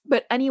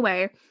 but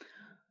anyway,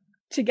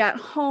 to get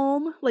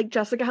home, like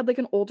Jessica had like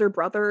an older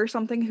brother or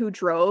something who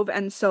drove,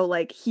 and so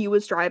like he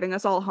was driving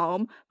us all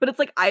home, but it's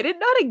like I didn't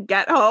know how to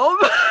get home.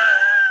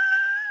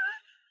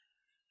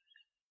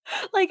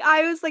 Like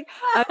I was like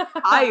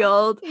a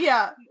child.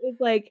 Yeah. It was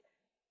like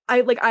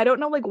I don't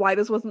know like why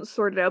this wasn't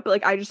sorted out, but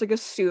like I just like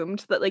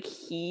assumed that like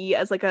he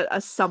as like a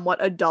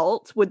somewhat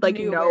adult would like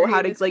know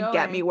how to like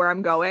get me where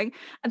I'm going.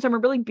 And so I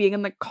remember like being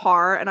in the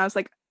car and I was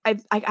like I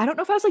don't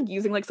know if I was like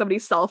using like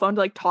somebody's cell phone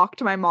to like talk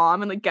to my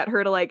mom and like get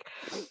her to like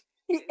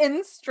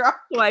instruct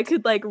so I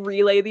could like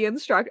relay the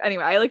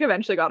anyway. I like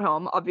eventually got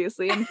home,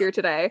 obviously I'm here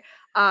today,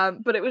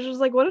 but it was just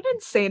like what an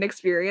insane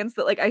experience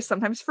that like I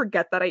sometimes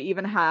forget that I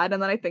even had,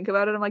 and then I think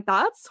about it, I'm like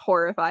that's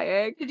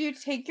horrifying. Did you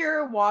take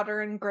your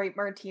water and grape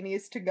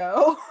martinis to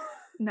go?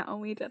 No,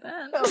 we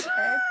didn't.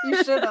 Okay,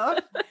 you should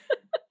have.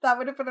 That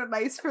would have been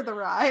nice for the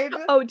ride.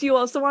 Oh, do you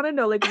also want to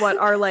know like what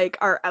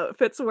our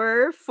outfits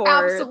were for?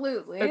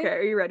 Absolutely. Okay,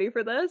 are you ready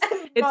for this?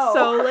 It's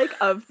so like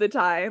of the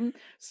time.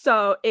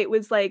 So it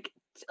was like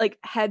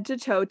head to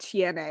toe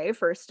TNA,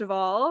 first of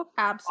all.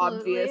 Absolutely.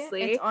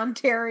 Obviously. It's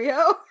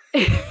Ontario.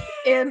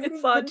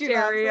 It's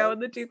Ontario in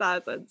the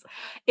 2000s.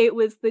 It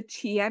was the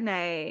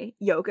TNA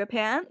yoga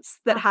pants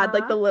that had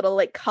like the little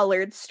like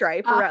colored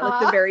stripe around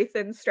like the very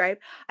thin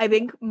stripe. I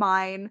think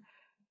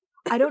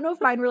I don't know if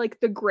mine were like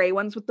the gray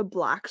ones with the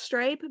black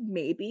stripe.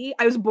 Maybe.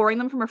 I was borrowing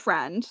them from a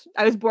friend.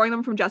 I was borrowing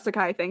them from Jessica,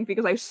 I think,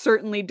 because I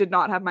certainly did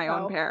not have my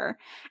own pair.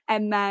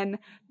 And then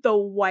the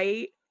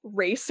white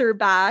racer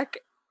back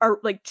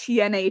like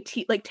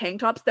TNA like tank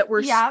tops that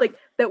were like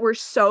that were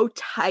so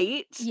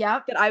tight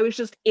that I was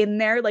just in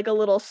there like a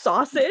little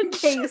sausage.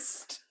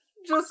 Cased.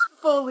 Just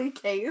fully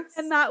cased.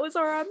 And that was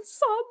our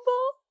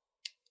ensemble.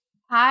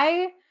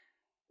 I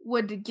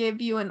would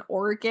give you an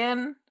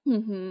organ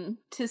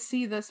to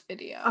see this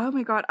video. Oh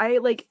my god, I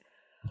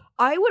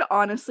would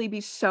honestly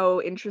be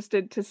so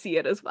interested to see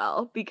it as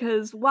well,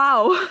 because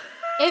wow.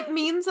 It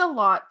means a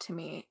lot to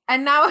me.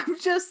 And now I'm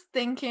just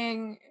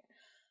thinking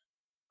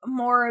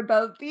more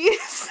about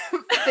these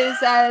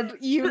phys ed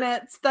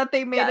units that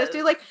they made us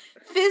do. Like,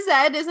 phys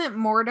ed isn't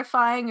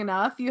mortifying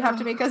enough. You have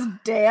to make us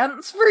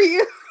dance for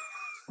you.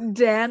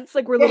 Dance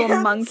like we're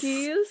little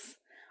monkeys.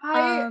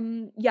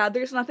 Yeah,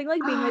 there's nothing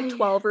like being like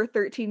 12 or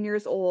 13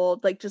 years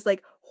old, like just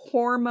like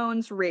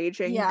hormones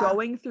raging,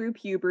 going through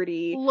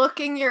puberty,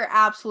 looking your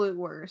absolute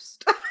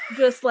worst.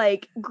 Just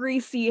like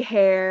greasy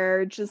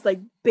hair, just like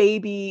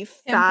baby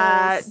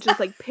fat, pimples. Just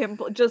like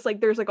pimple, just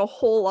like there's like a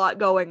whole lot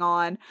going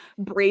on.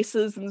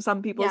 Braces in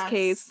some people's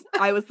case.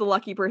 I was the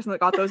lucky person that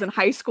got those in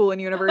high school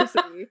and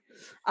university.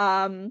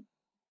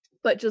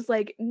 But just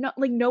like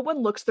no one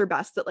looks their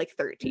best at like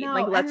 13. No,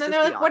 like, let's and then just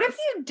they're be like, honest. what if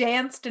you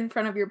danced in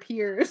front of your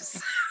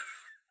peers?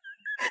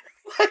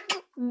 Like,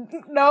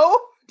 no.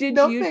 Did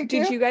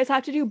you guys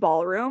have to do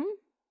ballroom?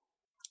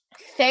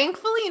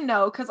 Thankfully,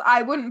 no, because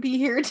I wouldn't be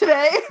here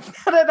today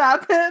if that had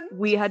happened.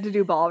 We had to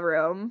do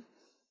ballroom.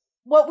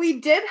 What we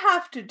did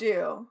have to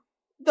do,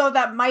 though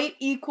that might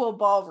equal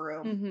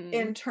ballroom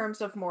in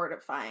terms of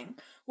mortifying,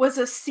 was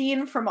a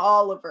scene from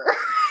Oliver.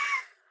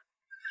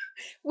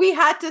 We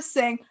had to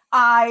sing,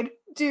 "I'd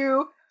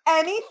do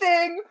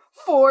anything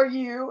for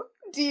you,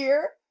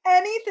 dear,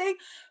 anything."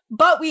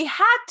 But we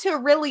had to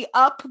really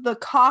up the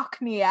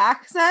Cockney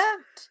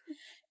accent.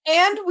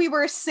 And we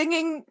were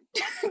singing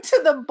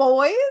to the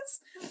boys,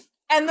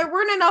 and there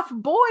weren't enough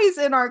boys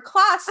in our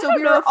class, so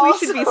we were we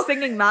should be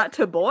singing that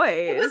to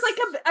boys. It was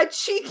like a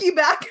cheeky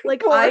back and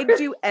like, forth. I'd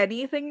do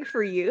anything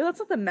for you. That's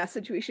not the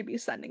message we should be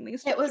sending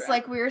these children. It was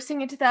like we were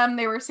singing to them,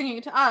 they were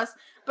singing to us,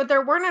 but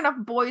there weren't enough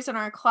boys in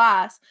our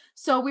class,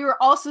 so we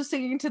were also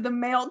singing to the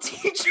male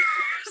teachers.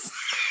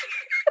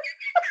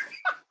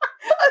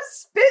 A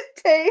spit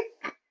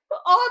take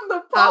on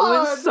the pod. That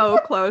was so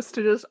close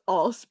to just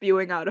all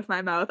spewing out of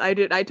my mouth. I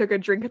took a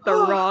drink at the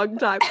wrong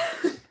time.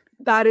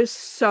 That is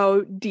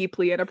so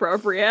deeply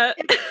inappropriate.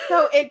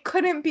 So it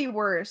couldn't be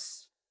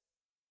worse.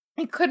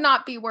 It could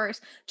not be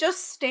worse.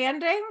 Just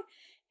standing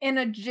in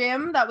a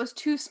gym that was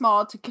too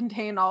small to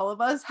contain all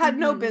of us, had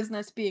no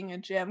business being a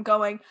gym,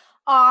 going,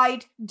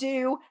 "I'd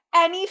do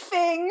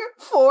anything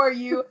for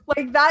you."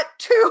 Like that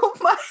to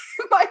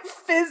my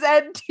phys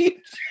ed teacher.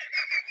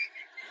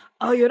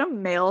 Oh, you had a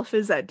male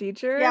phys ed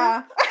teacher?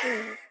 Yeah.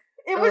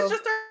 It was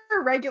just a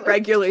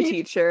regular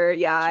teacher.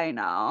 Yeah, I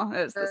know.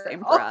 It was the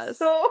same for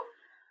us.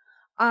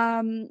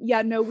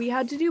 Yeah, no, we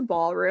had to do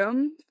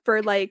ballroom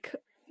for like,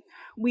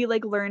 we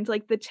like learned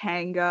like the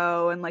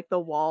tango and like the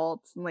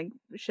waltz and like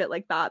shit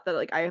like that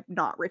like I have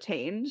not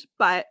retained,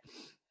 but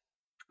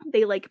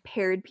they like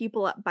paired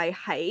people up by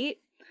height.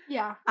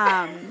 Yeah.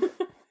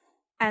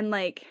 And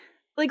like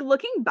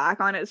looking back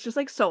on it, it's just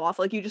like so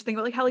awful. Like you just think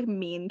about like how like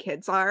mean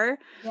kids are.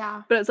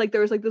 Yeah. But it's like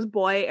there was like this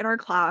boy in our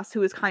class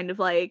who was kind of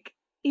like,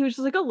 he was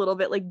just like a little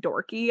bit like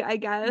dorky, I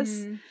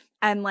guess.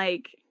 And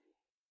like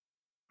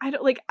I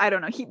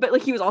don't know.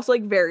 He was also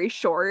like very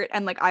short,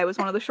 and like I was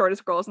one of the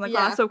shortest girls in the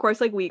class. So of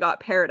course like we got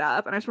paired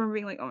up, and I just remember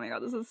being like, oh my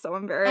god, this is so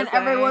embarrassing.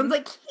 And everyone's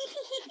like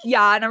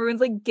yeah, and everyone's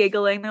like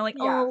giggling. They're like,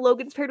 oh,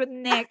 Logan's paired with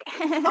Nick.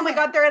 Oh my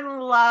god, they're in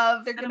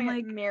love. They're gonna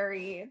get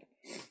married.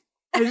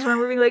 I just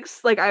remember being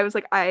like I was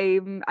like,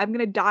 I'm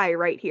gonna die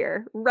right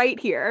here, right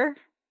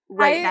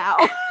now.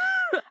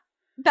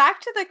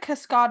 Back to the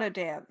Cascada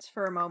dance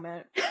for a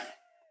moment.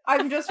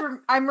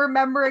 I'm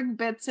remembering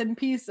bits and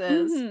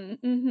pieces.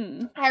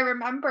 I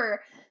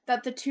remember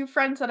that the two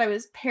friends that I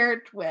was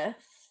paired with,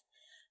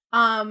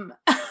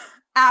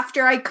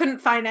 after I couldn't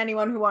find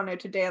anyone who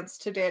wanted to dance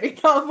to Danny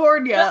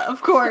California,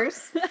 of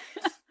course.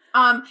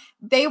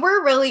 They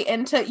were really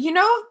into, you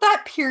know,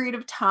 that period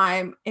of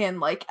time in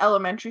like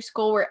elementary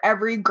school where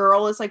every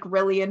girl is like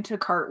really into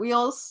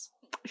cartwheels.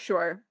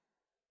 Sure.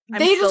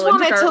 They just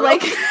wanted to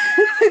like,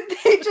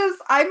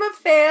 I'm a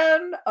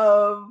fan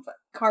of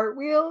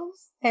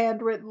cartwheels,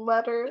 handwritten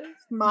letters,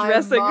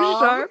 dressing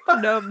sharp,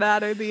 no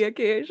matter the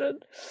occasion.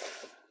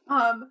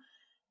 And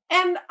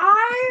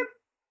I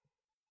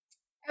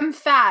am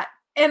fat,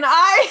 and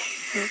I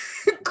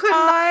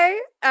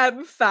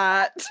am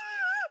fat.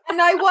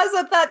 And I was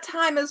at that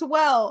time as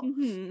well.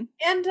 And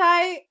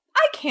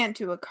I can't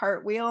do a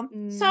cartwheel.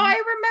 So I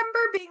remember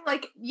being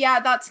like,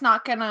 yeah, that's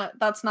not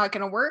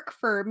gonna work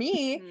for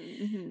me.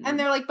 And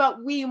they're like,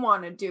 but we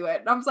want to do it.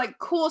 And I was like,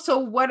 cool, so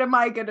what am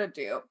I gonna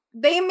do?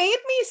 They made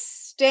me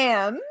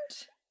stand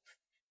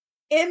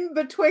in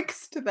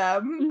betwixt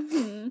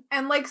them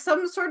and like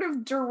some sort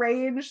of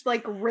deranged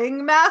like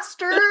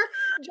ringmaster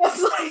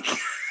just like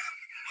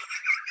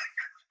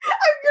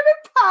I'm gonna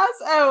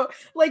pass out,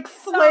 like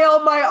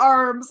flail my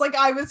arms like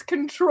I was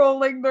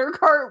controlling their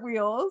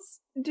cartwheels.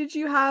 Did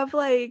you have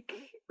like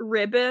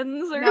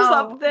ribbons or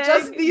something.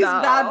 Just these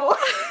bad boys.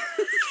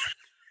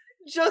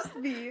 Just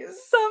these.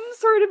 Some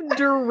sort of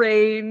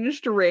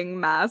deranged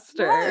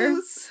ringmaster.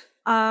 Yes.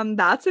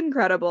 That's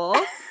incredible.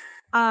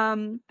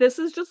 This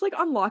is just like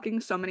unlocking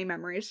so many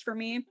memories for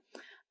me.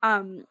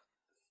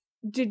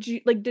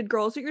 Did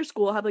girls at your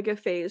school have like a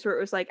phase where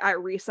it was like at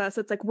recess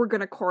it's like we're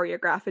gonna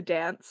choreograph a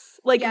dance?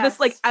 Like this,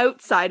 like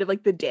outside of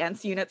like the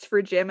dance units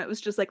for gym, it was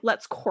just like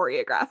let's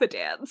choreograph a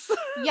dance.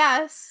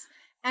 Yes.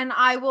 And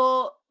I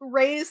will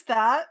raise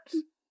that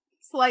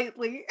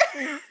slightly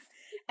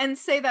and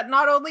say that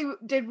not only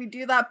did we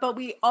do that, but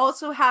we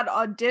also had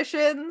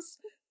auditions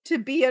to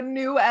be a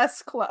new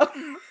S Club.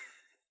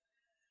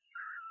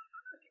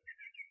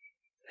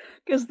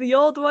 Because the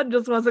old one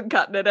just wasn't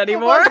cutting it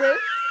anymore.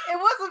 It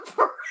wasn't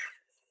for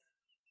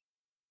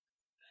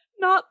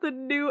not the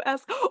new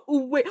S. Oh,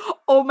 wait.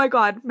 Oh my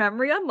god.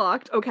 Memory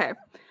unlocked. Okay.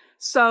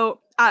 So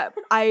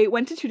I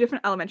went to 2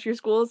 different elementary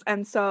schools,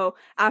 and so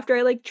after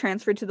I like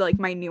transferred to the like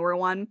my newer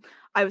one,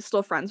 I was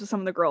still friends with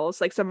some of the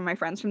girls, like some of my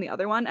friends from the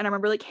other one, and I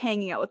remember like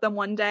hanging out with them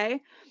one day.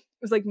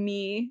 It was like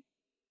me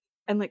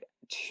and like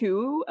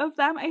 2 of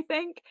them, I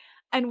think,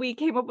 and we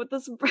came up with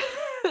this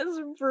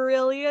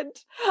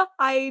brilliant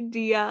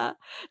idea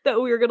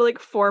that we were gonna like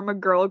form a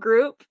girl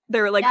group.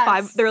 There were like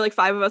 5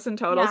 of us in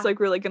total, so like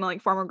we were like gonna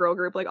like form a girl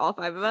group, like all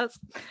 5 of us,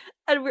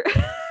 and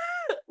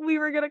we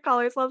were gonna call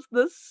ourselves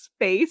the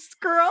Space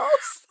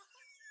Girls.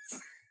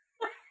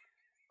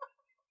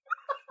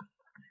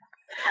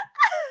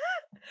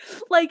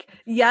 Like,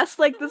 yes,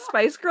 like the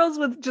Spice Girls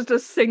with just a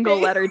single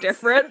letter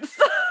difference.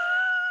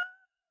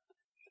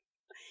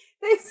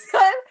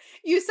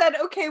 You said,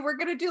 okay, we're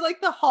gonna do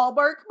like the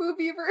Hallmark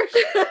movie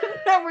version,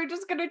 and we're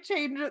just gonna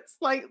change it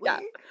slightly. Yeah.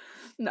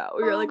 No,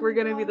 we were like, we're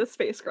gonna be the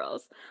Space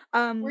Girls.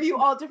 Were you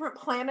all different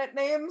planet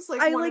names?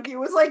 Like one of you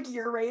was like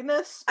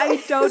Uranus. Space.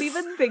 I don't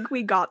even think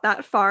we got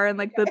that far in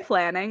like the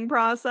planning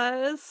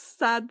process,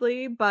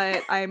 sadly,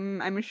 but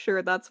I'm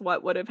sure that's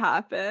what would have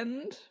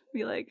happened.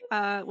 Be like,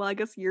 well, I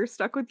guess you're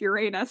stuck with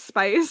Uranus,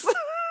 Spice.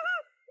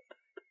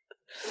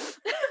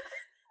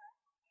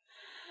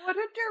 What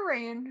a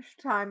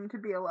deranged time to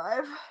be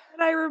alive.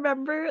 And I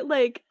remember,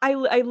 like, I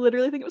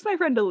literally think it was my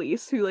friend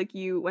Elise who, like,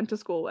 you went to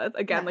school with.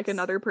 Again, like,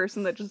 another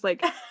person that just,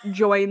 like,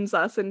 joins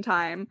us in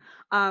time.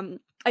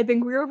 I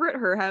think we were over at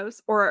her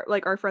house, or,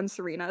 like, our friend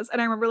Serena's, and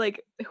I remember,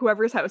 like,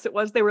 whoever's house it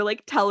was, they were,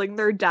 like, telling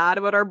their dad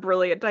about our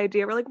brilliant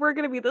idea. We're like, we're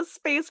gonna be the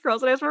Space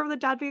Girls, and I just remember the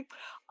dad being,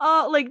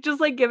 oh, like, just,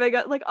 like, giving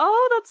it, like,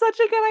 oh, that's such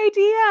a good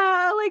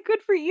idea! Like,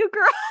 good for you,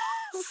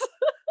 girls!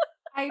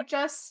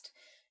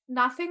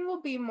 Nothing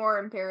will be more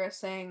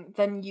embarrassing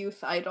than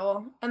Youth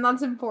Idol, and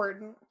that's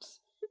important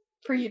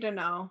for you to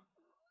know.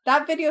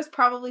 That video is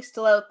probably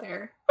still out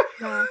there.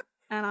 Yeah,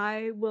 and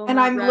I will. And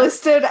I'm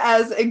listed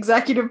as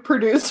executive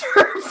producer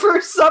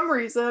for some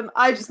reason.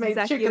 I just made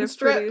chicken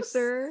strips.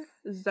 Producer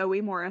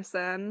Zoe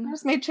Morrison. I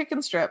just made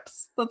chicken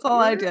strips. That's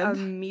all I did. A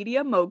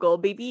media mogul,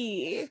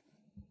 baby.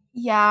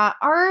 Yeah,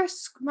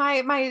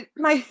 my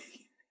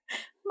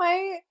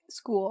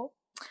school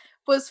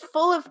was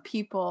full of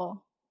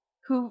people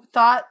who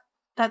thought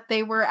that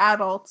they were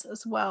adults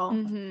as well.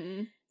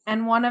 Mm-hmm.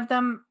 And one of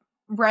them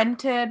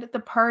rented the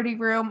party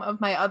room of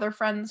my other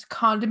friend's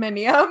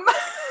condominium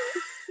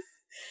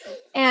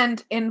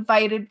and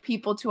invited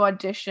people to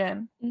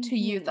audition to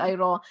Youth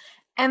Idol.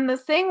 And the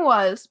thing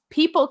was,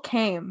 people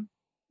came.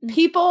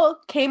 People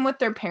came with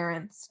their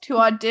parents to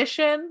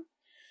audition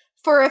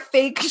for a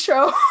fake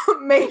show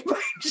made by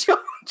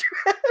children.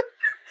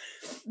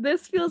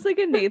 This feels like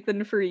a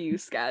Nathan For You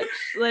sketch.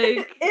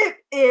 Like, it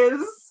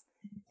is.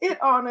 It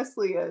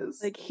honestly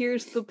is. Like,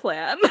 here's the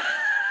plan.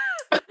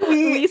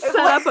 We set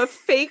up a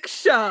fake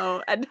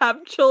show and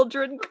have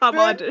children come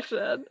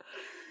audition.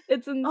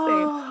 It's insane.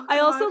 Oh, I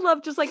also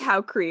love just like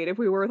how creative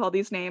we were with all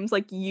these names,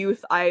 like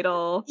Youth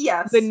Idol,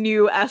 yes, the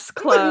new S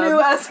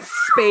Club,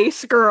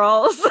 Space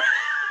Girls.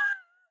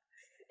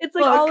 It's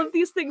like all of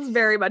these things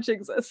very much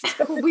exist.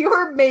 We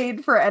were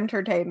made for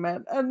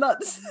entertainment, and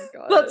that's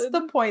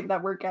the point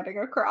that we're getting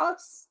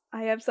across.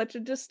 I have such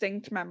a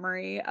distinct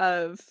memory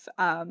of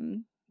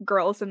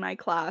girls in my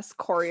class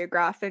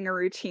choreographing a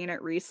routine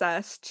at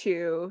recess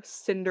to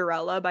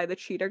Cinderella by the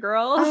Cheetah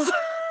Girls.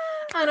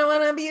 I don't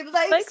want to be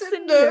like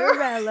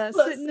Cinderella,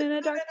 sitting in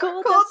a dark,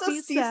 cold,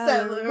 dusty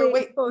cellar,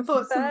 waiting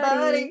for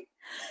somebody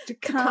to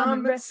come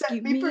and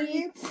rescue me.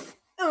 Free.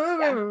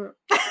 Yeah.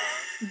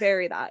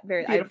 Very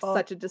beautiful. I have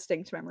such a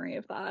distinct memory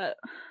of that.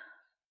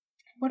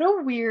 What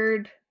a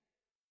weird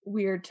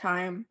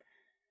time.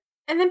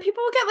 And then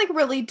people get like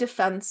really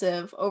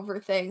defensive over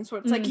things where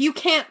it's like, you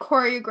can't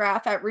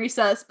choreograph at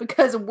recess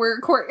because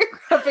we're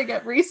choreographing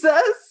at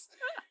recess.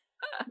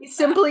 We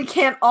simply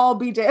can't all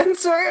be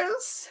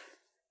dancers.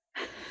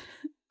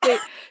 Wait,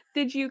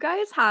 did you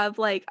guys have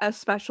like a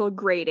special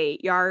grade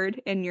 8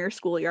 yard in your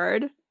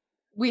schoolyard?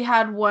 We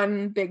had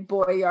one big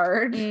boy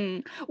yard.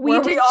 We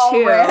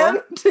all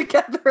ran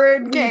together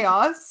in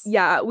chaos.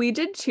 Yeah, we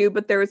did too,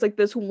 but there was like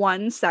this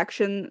one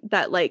section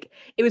that like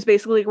it was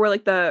basically where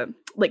like the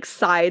like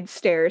side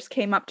stairs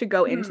came up to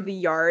go into the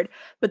yard,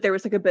 but there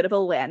was like a bit of a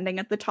landing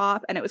at the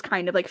top, and it was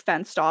kind of like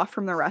fenced off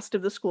from the rest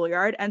of the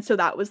schoolyard, and so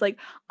that was like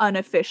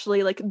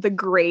unofficially like the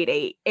grade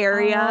 8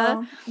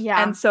 area.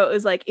 Yeah. And so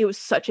it was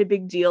such a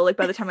big deal. Like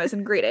by the time I was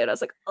in grade 8, I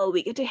was like, oh,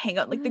 we get to hang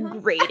out in like the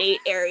grade 8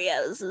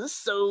 area. This is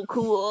so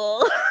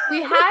cool.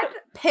 We had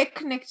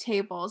picnic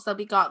tables that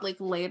we got like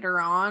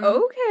later on.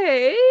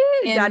 Okay.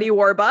 Daddy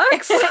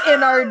Warbucks.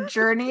 In our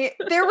journey.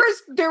 There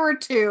were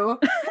 2,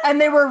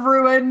 and they were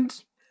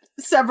ruined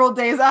several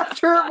days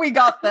after we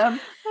got them.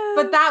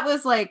 But that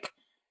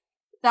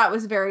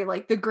was very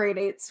like the grade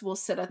 8s will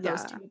sit at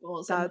those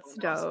tables. That's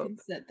and dope. can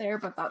sit there,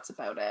 but that's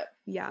about it.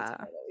 Yeah. That's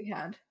about what we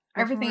had.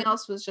 Everything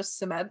else was just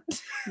cement.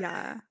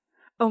 Yeah.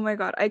 Oh my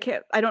god, I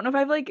don't know if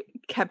I've like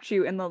kept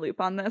you in the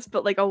loop on this,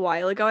 but like a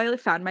while ago I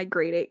like found my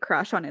grade 8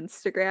 crush on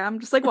Instagram,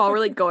 just like while we're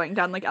like going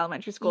down like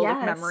elementary school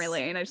like memory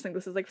lane. I just think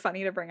this is like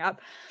funny to bring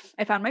up.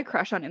 I found my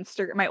crush on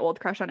Instagram, my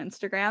old crush on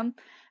Instagram,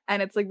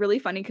 and it's like really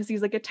funny because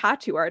he's like a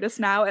tattoo artist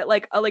now at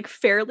like a like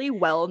fairly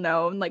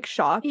well-known like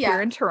shop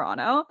here in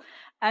Toronto.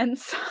 And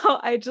so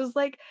I just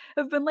like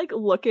have been like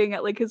looking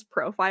at like his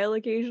profile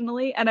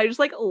occasionally, and I just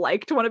like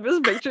liked one of his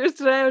pictures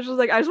today. I was just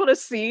like, I just want to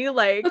see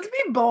like, let's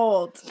be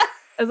bold.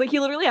 I was like,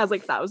 he literally has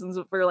like thousands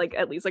or like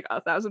at least like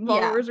 1,000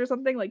 followers or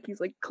something. Like he's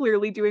like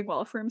clearly doing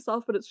well for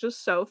himself, but it's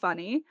just so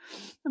funny.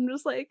 I'm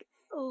just like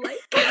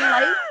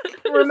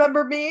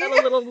remember me? A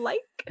little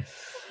like.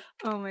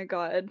 Oh my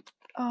god.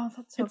 Oh,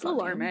 that's so it's funny.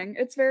 Alarming.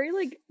 It's very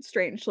like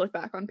strange to look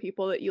back on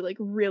people that you like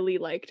really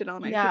liked in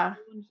elementary school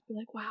and just be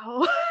like,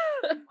 wow.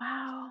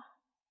 Wow.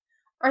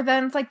 Or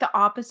then it's like the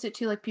opposite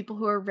too, like people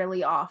who are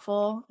really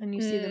awful and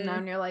you see them now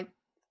and you're like,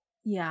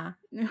 yeah.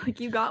 Like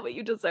you got what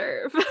you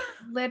deserve.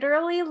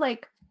 Literally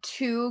like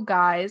 2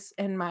 guys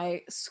in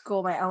my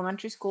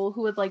elementary school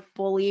who would like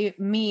bully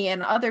me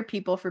and other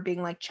people for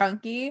being like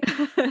chunky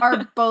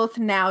are both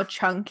now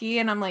chunky,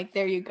 and I'm like,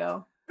 there you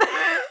go.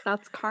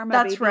 That's karma.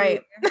 That's baby.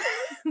 right.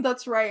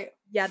 That's right.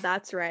 Yeah,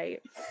 that's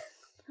right.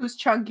 Who's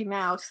chunky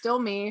now? Still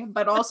me,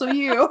 but also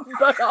you.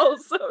 But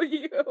also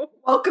you.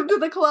 Welcome to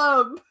the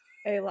club.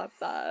 I love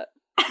that.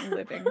 I'm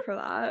living for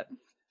that.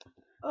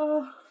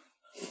 Oh,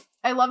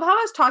 I love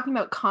how us talking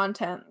about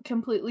content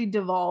completely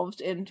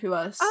devolved into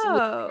us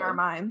losing our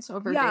minds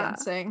over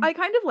dancing. I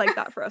kind of like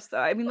that for us though.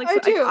 I mean, like I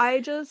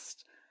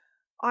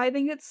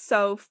think it's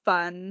so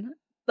fun.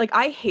 Like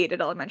I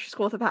hated elementary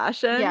school with a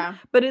passion. Yeah.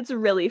 But it's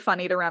really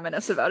funny to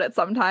reminisce about it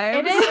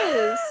sometimes. It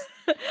is.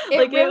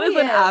 It was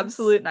an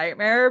absolute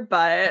nightmare,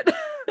 but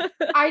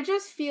I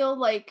just feel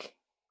like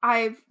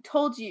I've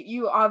told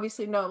you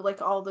obviously know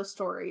like all the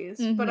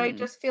stories, but I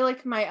just feel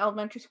like my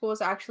elementary school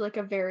was actually like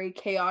a very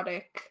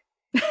chaotic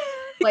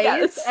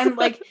place. And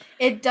like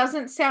it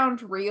doesn't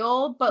sound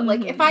real, but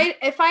like if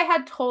I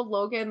had told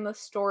Logan the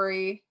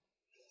stories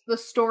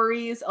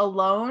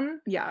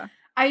alone,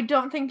 I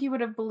don't think you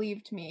would have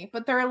believed me.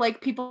 But there are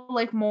like people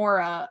like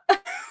Maura.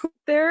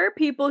 There are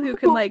people who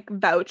can like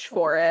vouch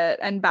for it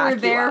and back you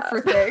up. They're there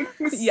for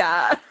things.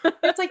 Yeah.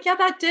 It's like, yeah,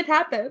 that did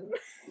happen.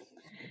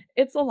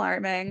 It's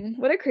alarming.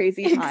 What a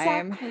crazy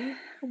time. Exactly.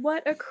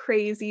 What a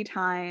crazy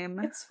time.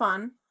 It's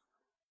fun.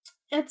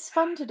 It's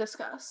fun to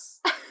discuss.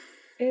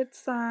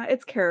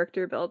 It's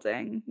character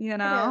building, you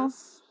know?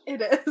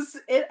 It is.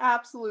 It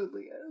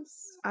absolutely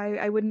is.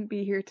 I wouldn't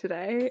be here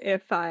today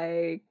if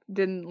I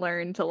didn't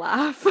learn to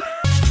laugh.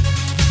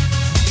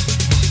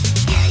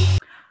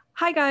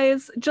 Hi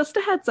guys, just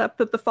a heads up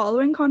that the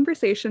following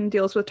conversation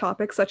deals with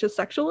topics such as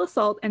sexual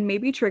assault and may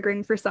be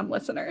triggering for some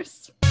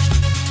listeners.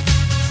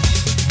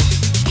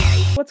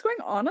 What's going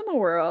on in the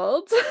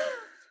world?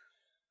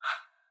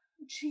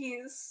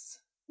 Jeez.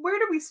 Where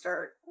do we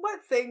start?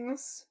 What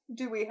things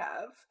do we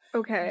have?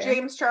 Okay.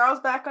 James Charles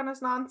back on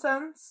his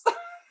nonsense.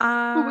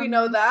 We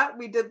know that.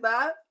 We did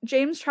that.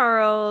 James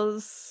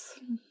Charles,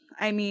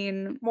 I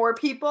mean... More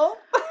people?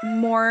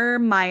 More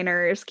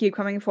minors keep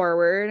coming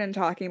forward and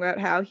talking about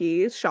how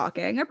he's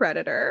shocking a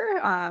predator.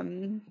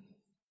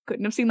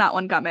 Couldn't have seen that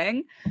one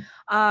coming.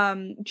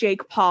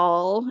 Jake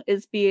Paul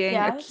is being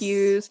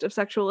accused of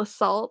sexual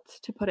assault,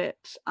 to put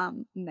it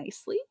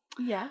nicely.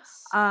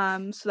 Yes.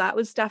 So that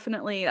was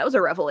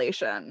a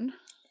revelation.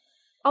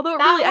 Although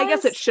I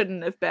guess it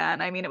shouldn't have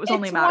been. I mean, it was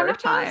only a matter of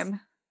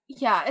time.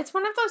 Yeah, it's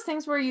one of those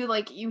things where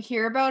you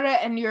hear about it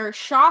and you're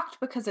shocked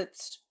because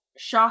it's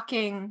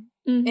shocking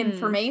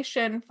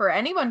information for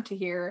anyone to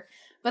hear,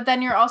 but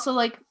then you're also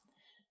like,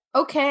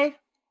 okay,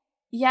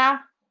 yeah.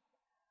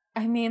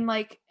 I mean,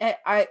 like,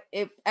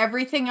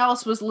 everything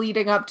else was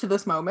leading up to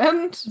this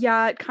moment.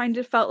 Yeah, it kind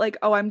of felt like,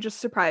 oh, I'm just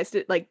surprised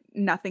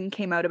nothing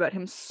came out about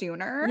him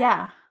sooner.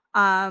 Yeah.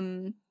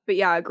 But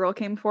yeah, a girl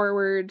came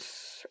forward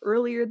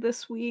earlier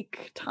this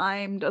week.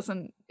 Time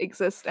doesn't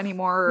exist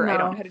anymore. No. I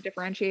don't know how to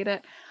differentiate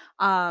it.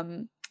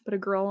 But a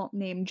girl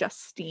named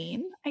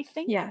Justine, I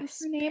think.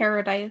 Yes. Is her name.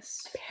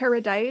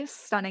 Paradise.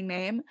 Stunning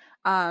name.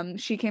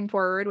 She came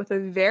forward with a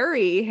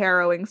very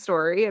harrowing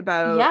story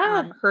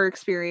about her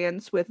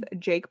experience with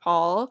Jake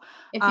Paul.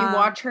 If you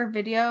watch her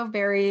video,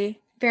 very,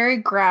 very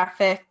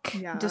graphic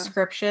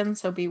description,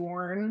 so be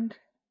warned.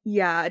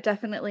 Yeah,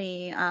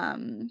 definitely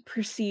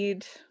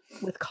proceed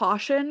with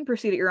caution,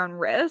 proceed at your own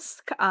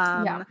risk.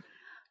 Yeah.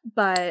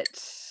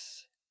 But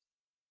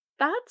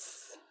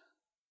that's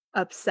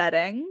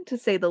upsetting to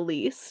say the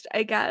least,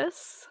 I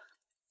guess.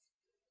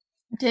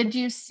 Did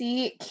you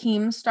see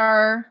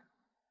Keemstar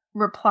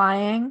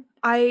replying?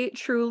 I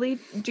truly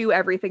do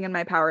everything in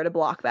my power to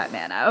block that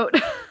man out.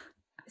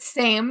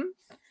 Same.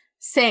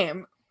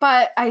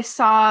 But I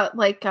saw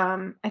like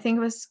I think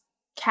it was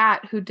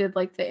Kat who did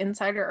like the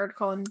insider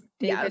article, and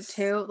David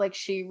too. Like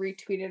she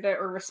retweeted it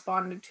or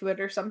responded to it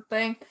or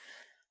something.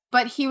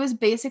 But he was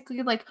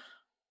basically like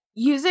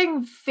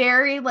using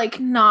very like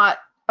not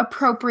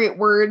appropriate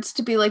words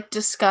to be like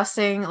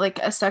discussing like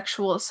a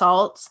sexual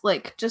assault,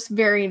 like just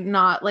very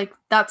not like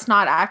that's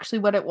not actually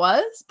what it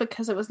was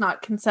because it was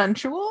not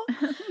consensual.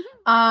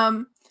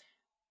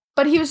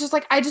 But he was just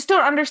like, I just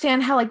don't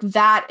understand how like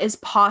that is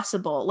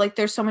possible. Like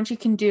there's so much you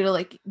can do to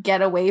like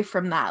get away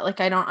from that. Like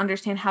I don't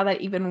understand how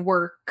that even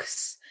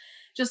works.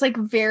 Just like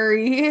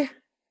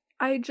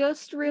I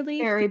just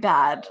really very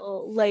bad.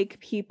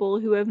 Like people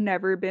who have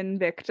never been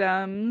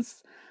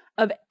victims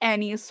of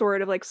any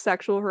sort of like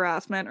sexual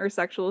harassment or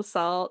sexual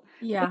assault.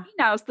 Yeah. Maybe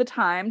now's the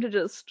time to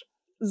just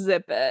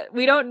zip it.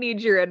 We don't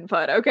need your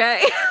input,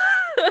 okay?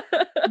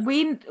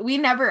 we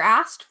never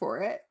asked for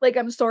it. Like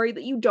I'm sorry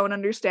that you don't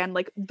understand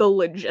like the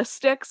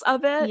logistics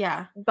of it.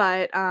 Yeah.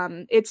 But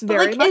it's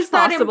very much is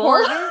possible.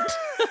 That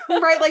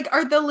important? Right? Like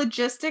are the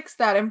logistics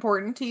that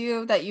important to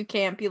you that you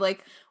can't be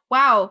like,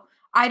 wow,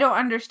 I don't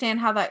understand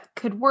how that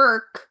could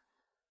work,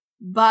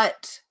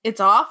 but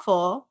it's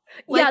awful.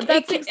 Like, yeah,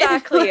 that's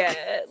exactly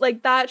it.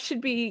 Like that should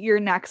be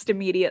your next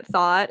immediate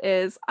thought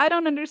is, I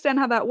don't understand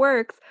how that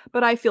works,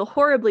 but I feel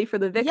horribly for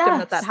the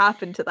victim that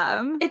happened to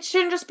them. It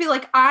shouldn't just be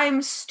like,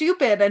 I'm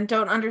stupid and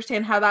don't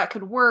understand how that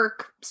could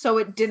work, so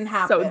it didn't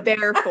happen. So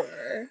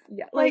therefore,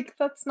 yeah, like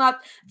it's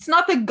not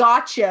the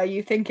gotcha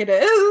you think it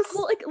is.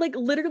 Well, like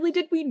literally,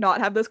 did we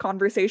not have this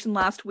conversation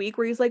last week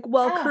where he's like,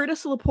 well,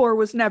 Curtis Lepore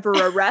was never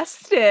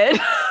arrested.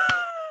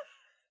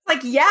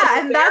 Like,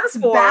 yeah, and that's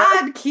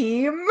bad,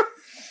 Keem.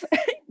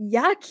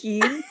 Yeah,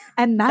 Keem,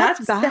 and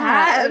that's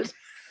bad.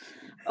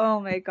 Oh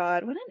my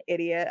god, what an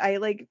idiot. I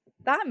like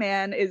that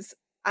man is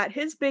at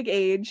his big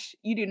age,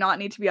 you do not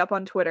need to be up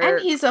on Twitter.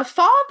 And he's a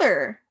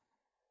father.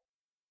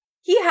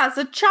 He has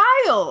a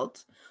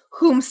child.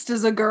 Whomst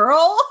is a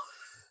girl.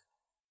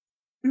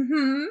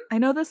 Mm-hmm. I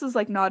know this is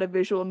like not a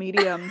visual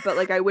medium, but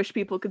like I wish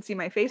people could see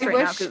my face now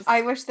because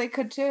I wish they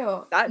could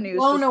too. That news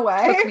blown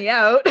away took me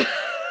out.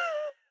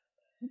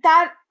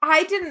 That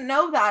I didn't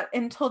know that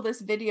until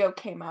this video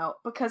came out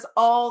because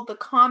all the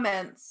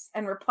comments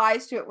and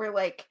replies to it were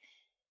like,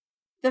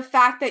 the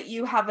fact that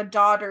you have a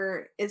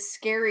daughter is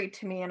scary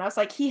to me. And I was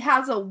like, he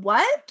has a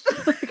what?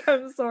 Like,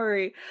 I'm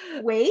sorry.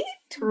 Wait,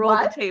 roll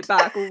the tape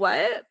back.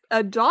 What?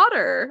 A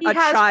daughter? A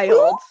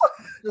child?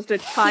 Just a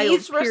child.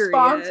 He's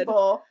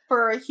responsible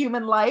for a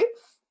human life?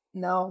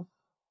 No.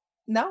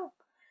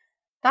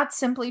 That's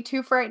simply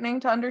too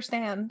frightening to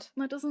understand.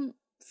 That doesn't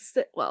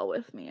sit well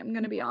with me, I'm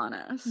gonna be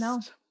honest.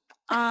 No.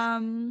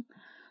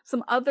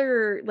 Some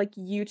other like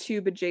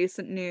YouTube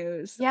adjacent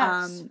news.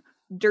 Yes.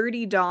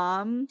 Dirty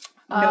Dom,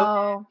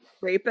 no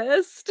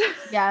rapist.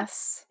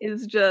 Yes.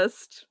 Is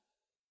just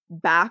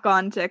back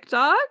on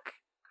TikTok.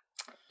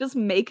 Just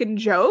making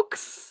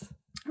jokes.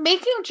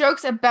 Making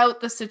jokes about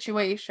the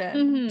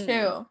situation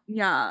too.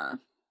 Yeah.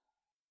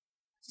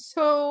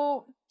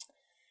 So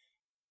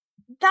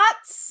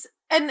that's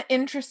an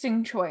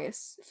interesting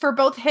choice for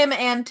both him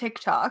and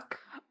TikTok.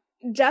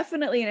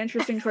 Definitely an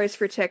interesting choice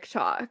for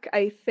TikTok.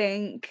 I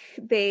think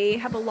they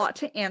have a lot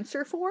to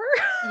answer for.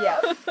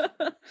 Yeah.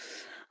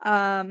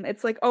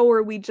 It's like, oh,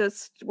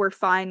 we're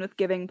fine with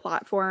giving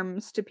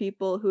platforms to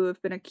people who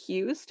have been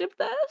accused of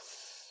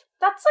this.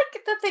 That's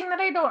like the thing that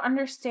I don't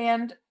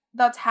understand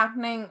that's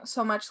happening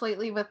so much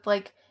lately with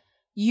like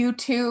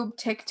YouTube,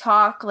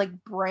 TikTok,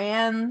 like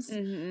brands,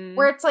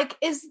 where it's like,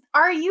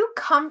 are you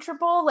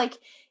comfortable? Like,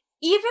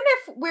 even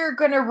if we're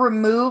going to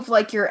remove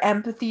like your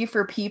empathy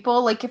for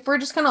people, like if we're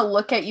just going to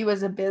look at you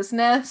as a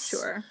business,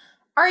 sure.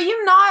 Are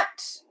you not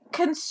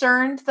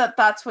concerned that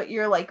that's what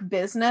your like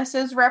business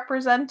is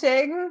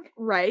representing?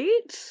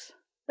 Right?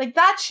 Like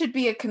that should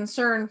be a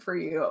concern for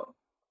you.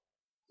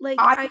 Like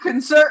I'm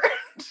concerned.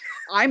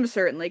 I'm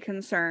certainly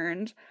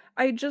concerned.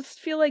 I just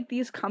feel like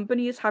these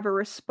companies have a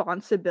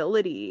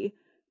responsibility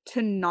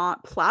to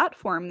not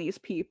platform these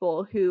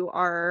people who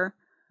are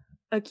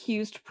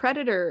accused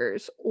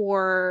predators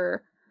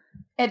or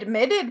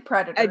admitted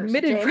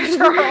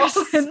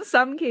predators in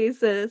some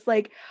cases.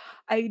 Like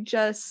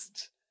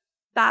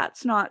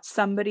that's not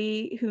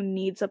somebody who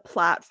needs a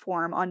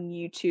platform on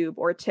YouTube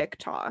or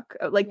TikTok.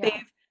 Like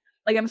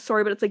I'm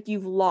sorry, but it's like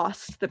you've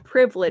lost the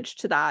privilege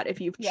to that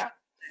if you've chosen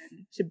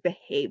to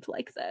behave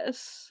like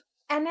this.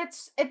 And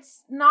it's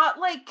not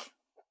like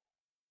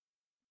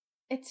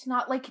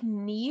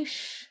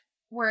niche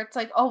where it's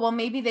like, oh well,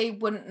 maybe they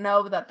wouldn't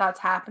know that that's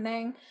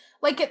happening.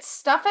 Like it's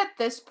stuff at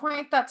this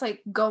point that's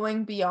like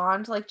going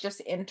beyond like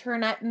just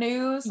internet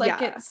news. Like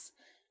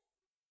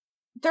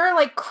there are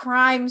like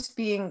crimes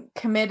being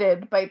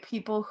committed by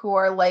people who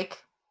are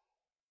like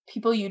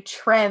people you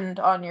trend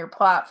on your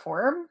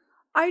platform.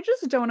 I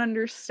just don't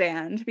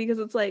understand because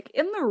it's like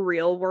in the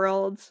real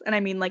world, and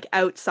I mean like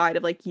outside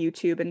of like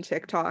YouTube and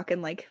TikTok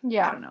and like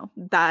I don't know,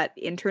 that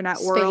internet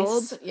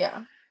world.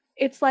 Yeah.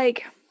 It's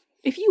like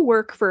if you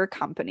work for a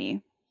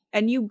company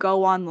and you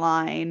go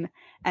online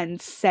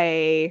and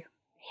say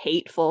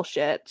hateful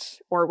shit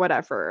or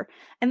whatever,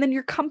 and then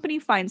your company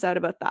finds out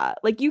about that,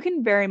 like you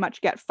can very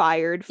much get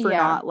fired for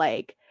not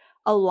like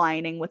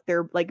aligning with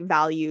their like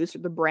values or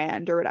the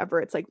brand or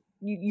whatever. It's like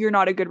you're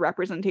not a good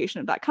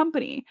representation of that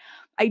company.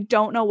 I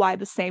don't know why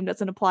the same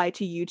doesn't apply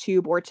to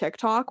YouTube or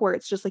TikTok, where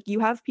it's just like you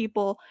have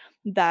people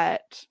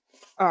that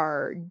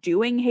are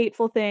doing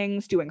hateful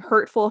things, doing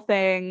hurtful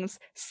things,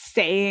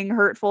 saying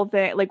hurtful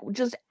things, like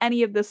just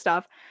any of this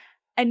stuff.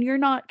 And you're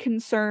not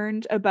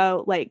concerned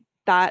about like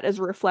that as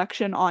a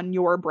reflection on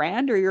your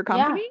brand or your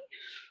company. Yeah.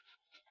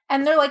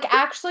 And they're like,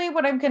 actually,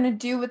 what I'm going to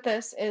do with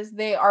this is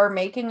they are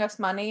making us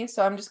money.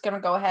 So I'm just going to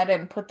go ahead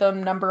and put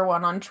them number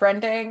 1 on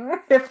trending,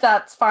 if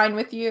that's fine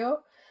with you.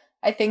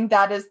 I think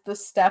that is the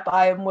step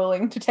I am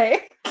willing to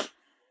take. It's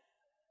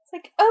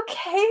like,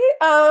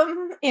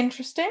 okay,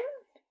 interesting.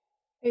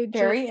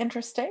 Very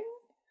interesting.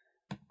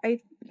 I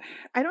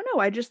don't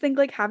know. I just think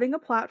like having a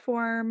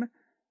platform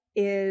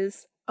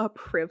is a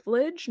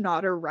privilege,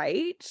 not a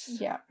right.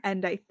 Yeah.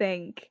 And I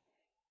think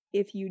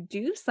if you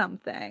do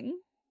something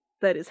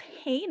that is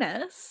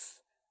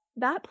heinous,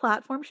 that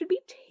platform should be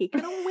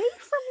taken away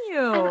from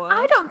you. And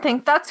I don't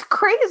think that's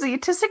crazy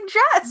to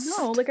suggest.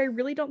 No, like I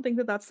really don't think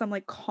that that's some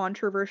like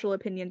controversial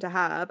opinion to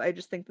have. I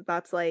just think that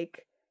that's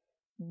like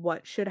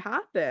what should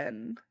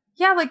happen.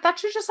 Yeah, like that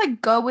should just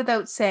like go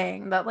without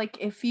saying that like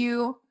if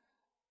you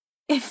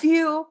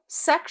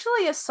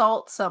sexually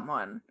assault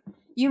someone,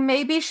 you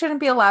maybe shouldn't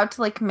be allowed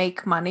to like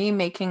make money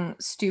making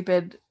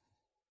stupid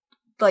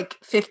like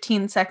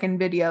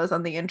 15-second videos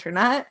on the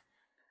internet.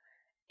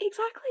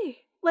 Exactly.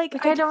 Like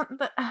I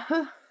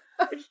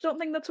just don't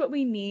think that's what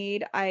we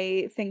need.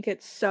 I think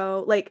it's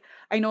so like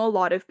I know a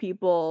lot of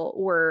people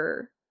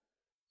were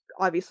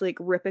obviously like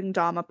ripping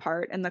Dom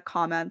apart in the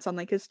comments on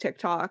like his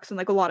TikToks, and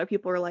like a lot of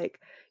people are like,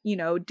 you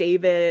know,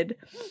 David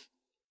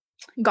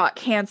got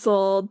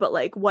canceled, but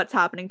like what's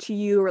happening to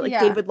you, or like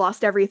David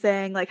lost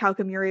everything, like how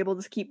come you're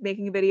able to keep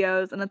making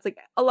videos? And it's like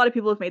a lot of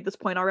people have made this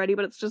point already,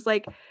 but it's just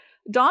like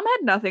Dom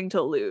had nothing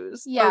to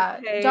lose.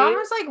 Okay? Dom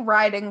was like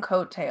riding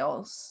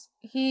coattails.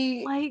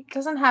 He like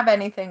doesn't have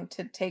anything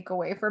to take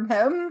away from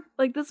him.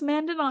 Like this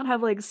man did not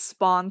have like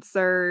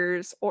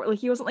sponsors, or like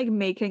he wasn't like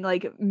making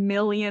like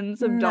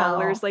millions of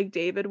dollars like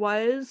David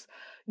was.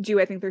 Do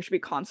I think there should be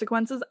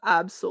consequences?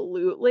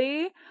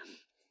 Absolutely.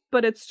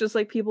 But it's just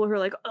like people who are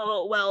like,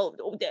 oh well,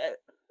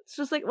 it's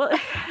just like, well,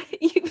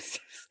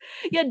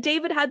 yeah,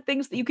 David had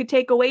things that you could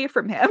take away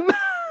from him.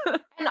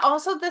 And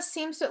also this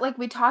seems to like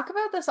we talk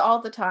about this all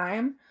the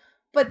time,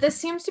 but this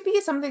seems to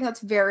be something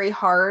that's very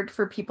hard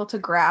for people to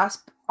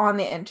grasp on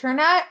the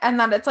internet, and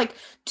that it's like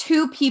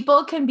 2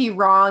 people can be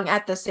wrong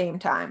at the same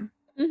time.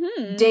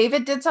 Mm-hmm.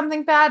 David did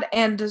something bad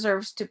and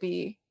deserves to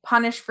be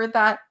punished for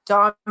that.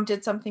 Dom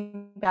did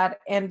something bad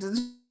and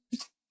deserves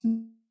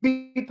to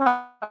be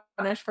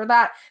punished for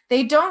that.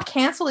 They don't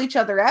cancel each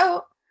other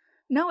out.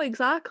 No,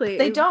 exactly.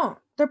 They don't.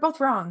 They're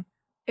both wrong.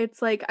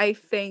 It's like, I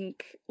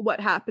think what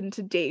happened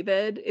to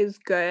David is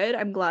good.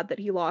 I'm glad that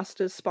he lost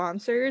his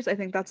sponsors. I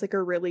think that's like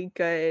a really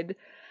good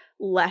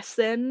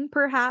lesson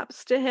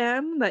perhaps to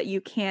him, that you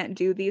can't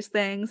do these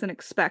things and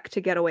expect to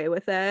get away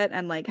with it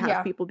and like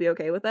have people be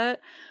okay with it.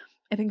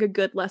 I think a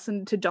good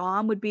lesson to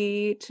Dom would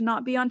be to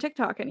not be on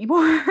TikTok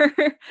anymore.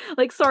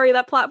 Like, sorry,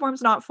 that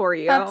platform's not for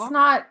you. That's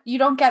not, you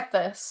don't get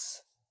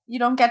this. You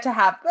don't get to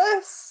have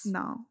this.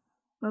 No.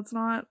 That's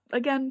not,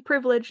 again,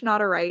 privilege,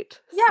 not a right.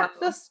 Yeah, so.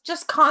 That's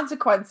just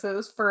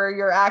consequences for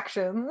your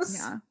actions.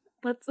 Yeah.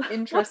 That's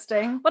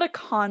interesting. What a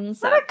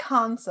concept. What a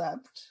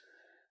concept.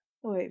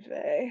 Oy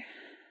vey.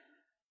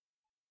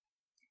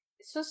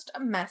 It's just a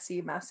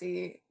messy,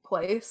 messy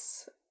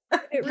place. The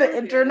really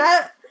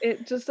internet.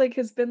 It just like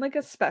has been like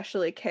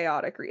especially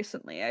chaotic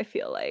recently, I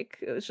feel like.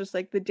 It was just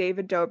like the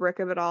David Dobrik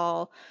of it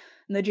all.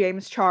 And the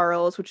James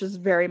Charles, which is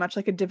very much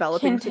like a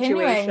developing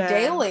situation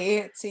daily,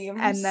 it seems.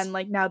 And then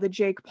like now the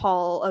Jake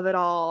Paul of it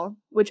all,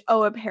 which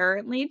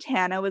apparently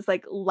Tana was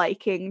like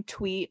liking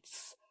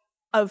tweets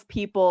of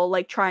people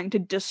like trying to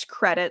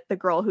discredit the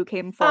girl who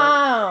came forward.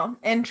 Oh,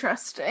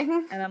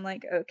 interesting. And I'm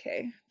like,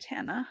 okay,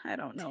 Tana, I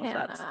don't know if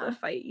that's the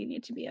fight you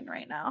need to be in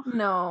right now.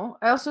 No,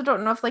 I also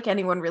don't know if like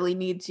anyone really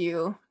needs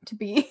you to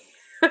be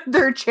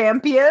their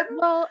champion.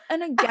 Well,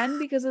 and again,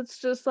 because it's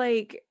just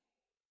like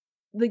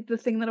the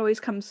thing that always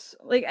comes,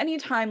 like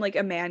anytime like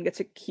a man gets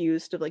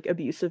accused of like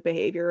abusive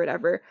behavior or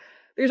whatever,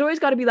 there's always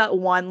got to be that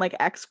one like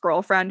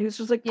ex-girlfriend who's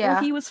just like,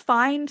 well, he was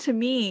fine to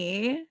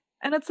me.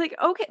 And it's like,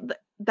 okay,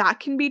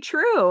 that can be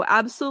true,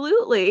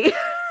 absolutely.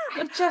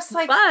 Just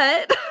like,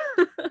 but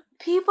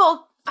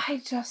people,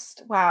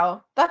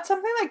 wow, that's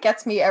something that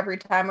gets me every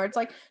time, where it's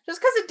like, just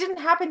because it didn't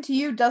happen to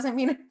you doesn't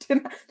mean it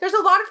didn't. There's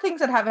a lot of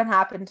things that haven't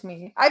happened to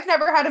me. I've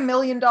never had $1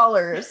 million.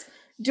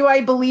 Do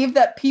I believe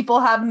that people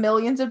have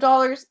millions of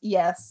dollars?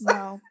 Yes.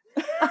 No.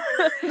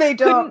 They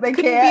don't. They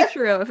can't. Be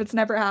true if it's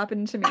never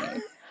happened to me.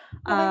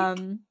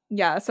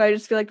 Yeah, so I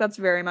just feel like that's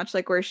very much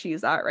like where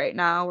she's at right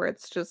now, where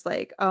it's just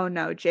like, oh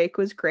no, Jake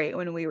was great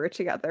when we were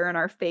together in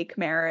our fake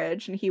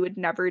marriage and he would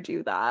never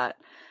do that.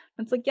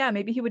 And it's like, yeah,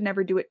 maybe he would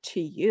never do it to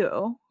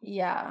you.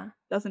 Yeah.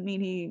 Doesn't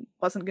mean he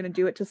wasn't going to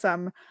do it to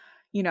some,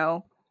 you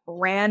know,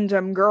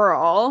 random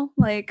girl.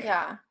 Like,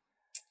 yeah.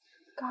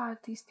 God,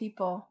 these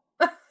people.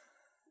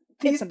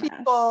 These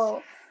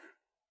people.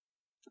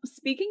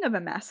 Speaking of a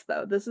mess,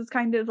 though, this is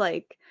kind of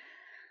like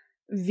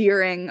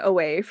veering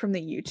away from the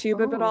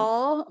YouTube of it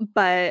all,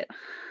 but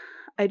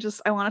I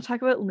want to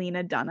talk about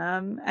Lena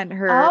Dunham and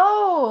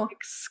her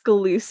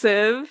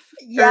exclusive,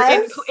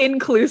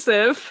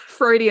 inclusive,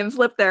 Freudian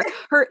slip there,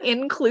 her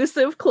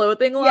inclusive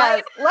clothing line.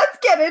 Yes, let's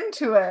get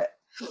into it.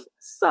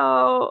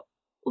 So,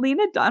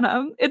 Lena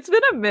Dunham, it's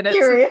been a minute.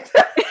 Period.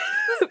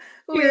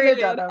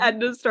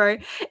 End of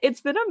story.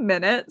 It's been a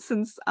minute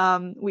since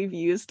we've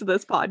used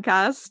this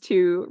podcast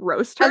to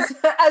roast her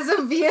as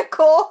a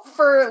vehicle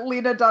for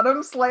Lena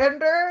Dunham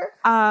slander.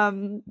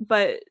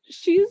 But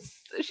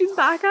she's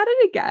back at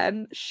it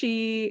again.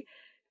 She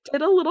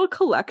did a little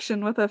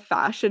collection with a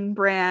fashion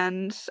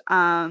brand.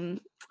 I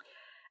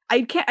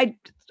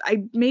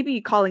maybe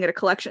calling it a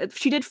collection.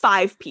 She did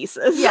 5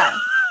 pieces. Yeah.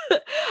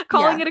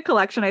 Calling it a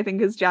collection, I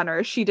think, is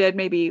generous. She did,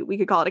 maybe we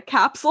could call it a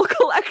capsule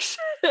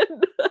collection.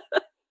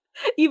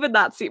 Even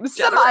that seems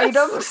generous.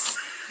 Some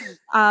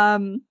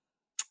items.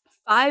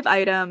 5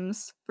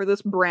 items for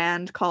this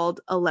brand called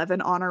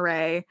 11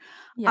 Honore.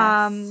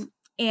 Yes.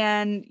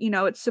 And, you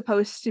know, it's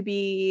supposed to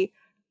be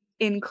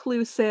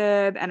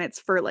inclusive and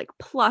it's for like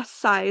plus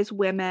size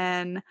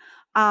women,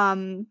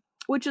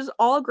 which is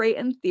all great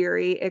in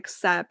theory,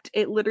 except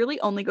it literally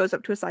only goes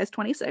up to a size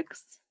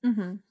 26.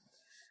 Mm-hmm.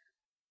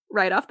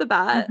 Right off the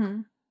bat.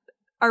 Mm-hmm.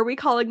 Are we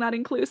calling that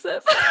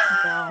inclusive?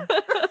 No.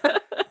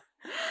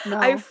 No.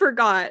 I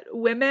forgot.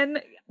 Women,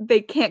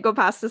 they can't go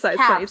past the size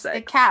 26.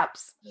 It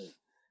caps.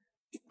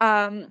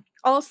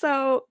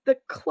 Also, the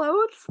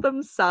clothes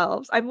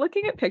themselves, I'm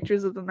looking at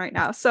pictures of them right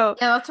now. So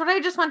yeah, that's what I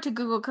just went to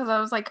Google because I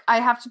was like, I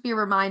have to be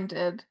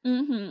reminded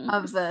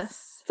of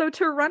this. So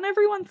to run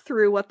everyone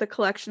through what the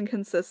collection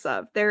consists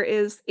of, there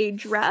is a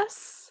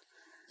dress.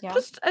 Yeah.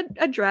 Just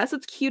a dress.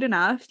 It's cute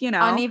enough, you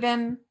know.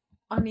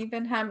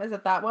 Uneven hem. Is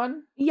it that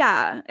one?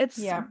 Yeah.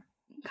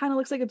 Kind of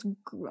looks like it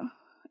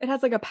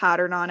has like a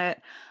pattern on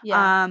it.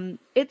 Yeah.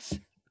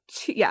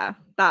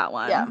 That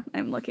one. Yeah.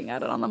 I'm looking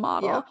at it on the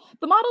model. Yeah.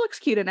 The model looks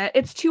cute in it.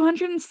 It's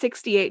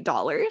 $268.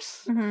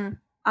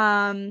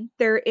 Mm-hmm.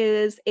 There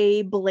is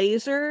a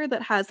blazer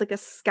that has like a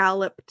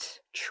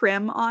scalloped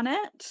trim on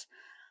it.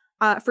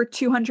 For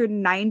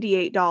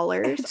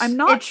 $298. I'm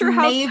not sure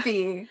how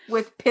navy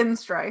with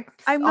pinstripes.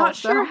 I'm not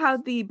sure how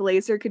the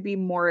blazer could be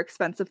more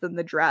expensive than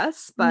the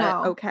dress,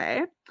 but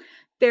okay.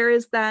 There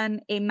is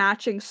then a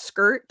matching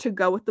skirt to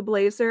go with the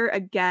blazer.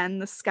 Again,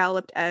 the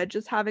scalloped edge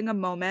is having a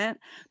moment.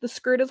 The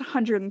skirt is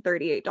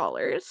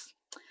 $138.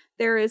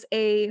 There is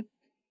a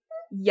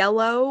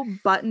yellow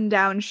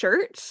button-down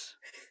shirt.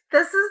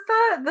 This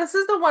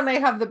is the one I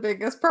have the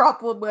biggest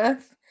problem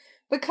with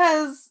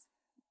because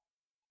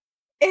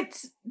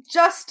it's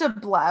just a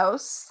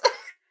blouse.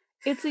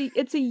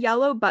 It's a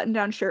yellow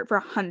button-down shirt for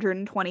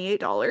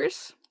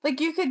 $128. Like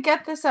you could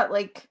get this at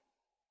like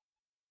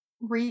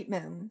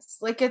Reitman's.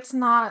 Like it's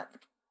not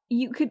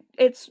you could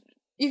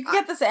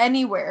get this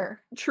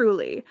anywhere.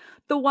 Truly.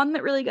 The one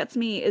that really gets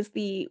me is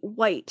the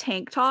white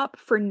tank top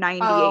for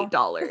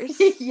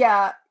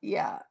 $98.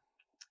 Yeah.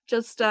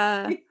 Just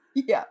a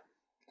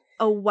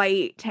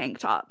white tank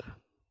top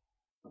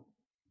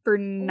for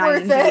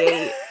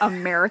 98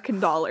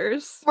 American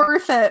dollars.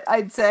 Worth it,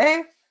 I'd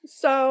say.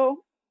 So,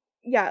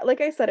 yeah,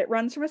 like I said, it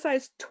runs from a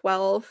size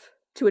 12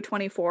 to a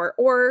 24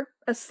 or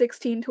a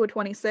 16 to a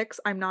 26.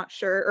 I'm not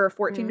sure, or a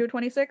 14 to a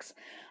 26.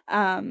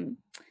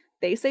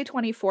 They say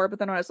 24, but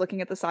then when I was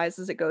looking at the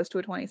sizes, it goes to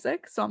a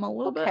 26. So I'm a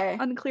little bit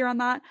unclear on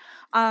that.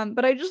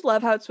 But I just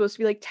love how it's supposed to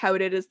be like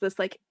touted as this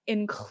like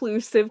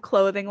inclusive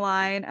clothing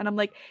line. And I'm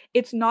like,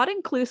 it's not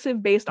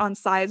inclusive based on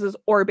sizes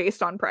or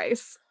based on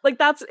price. Like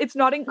it's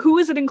not, who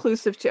is it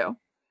inclusive to?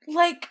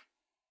 Like,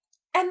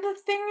 and the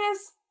thing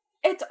is,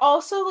 it's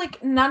also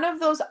like none of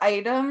those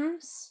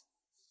items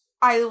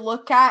I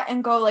look at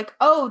and go like,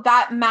 oh,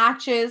 that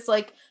matches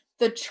like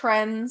the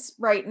trends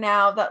right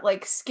now that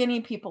like skinny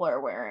people are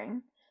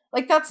wearing.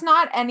 Like that's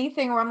not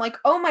anything where I'm like,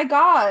 oh my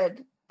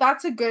God,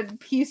 that's a good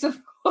piece of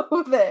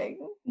clothing.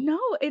 No,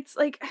 it's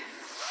like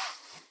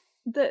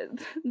the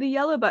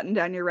yellow button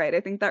down, you're right. I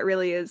think that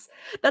really is,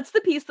 that's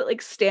the piece that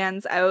like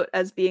stands out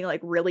as being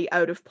like really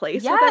out of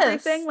place with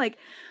everything. Like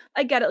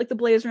I get it, like the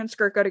blazer and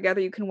skirt go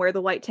together. You can wear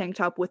the white tank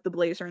top with the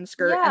blazer and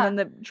skirt, and then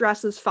the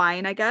dress is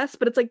fine, I guess.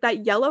 But it's like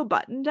that yellow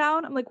button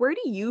down. I'm like, where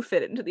do you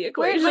fit into the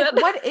equation? Like,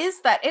 what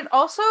is that? It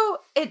also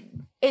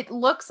it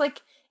looks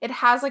like it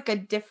has like a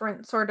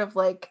different sort of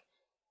like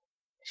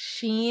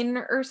sheen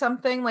or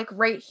something. Like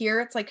right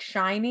here, it's like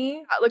shiny.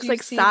 It looks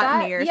like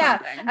satiny or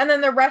something. And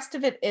then the rest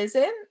of it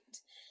isn't.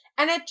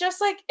 And it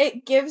just like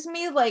it gives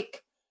me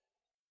like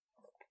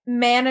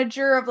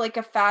manager of like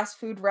a fast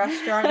food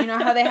restaurant. You know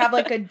how they have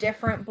like a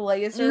different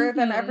blazer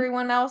than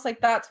everyone else?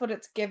 Like that's what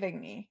it's giving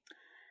me.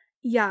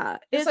 Yeah.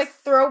 It's like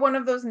throw one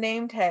of those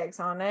name tags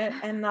on it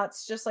and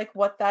that's just like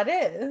what that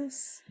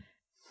is.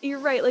 You're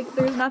right. Like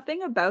there's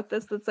nothing about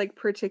this that's like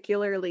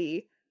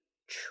particularly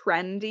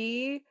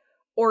trendy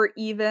or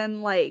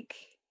even like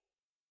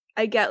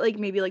I get like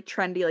maybe like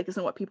trendy like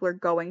isn't what people are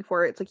going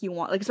for. It's like you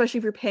want like especially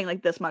if you're paying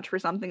like this much for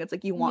something, it's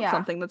like you want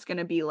something that's going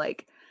to be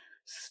like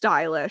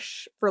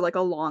stylish for like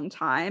a long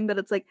time, but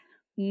it's like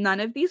none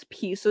of these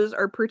pieces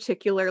are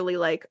particularly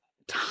like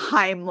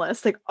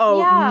timeless. Like,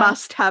 oh,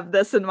 must have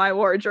this in my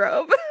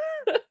wardrobe.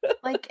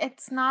 Like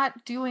it's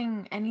not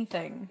doing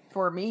anything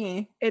for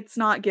me. It's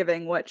not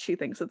giving what she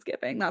thinks it's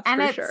giving. That's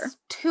for sure. And it's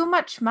too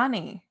much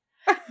money.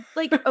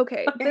 Like,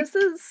 okay, this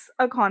is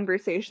a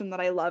conversation that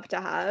I love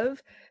to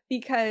have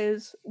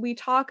because we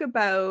talk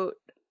about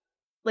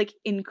like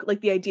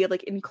the idea of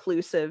like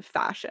inclusive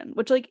fashion,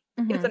 which like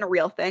isn't a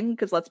real thing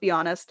because let's be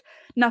honest,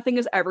 nothing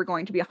is ever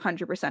going to be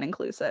 100%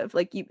 inclusive.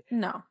 Like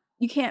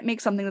you can't make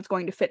something that's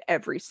going to fit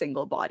every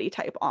single body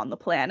type on the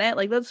planet.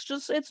 Like that's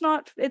just it's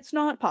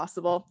not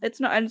possible. It's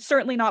not, and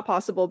certainly not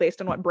possible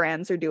based on what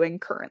brands are doing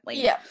currently.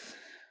 Yeah.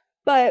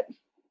 But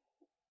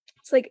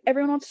it's like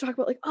everyone wants to talk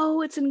about like,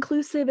 oh, it's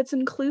inclusive.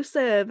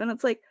 And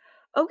it's like,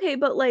 okay,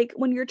 but like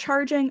when you're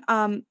charging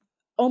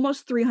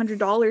almost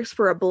 $300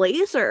 for a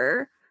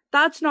blazer,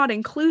 that's not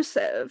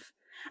inclusive.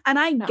 And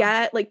I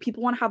get like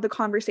people want to have the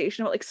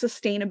conversation about like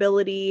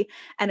sustainability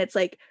and it's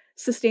like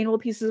sustainable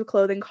pieces of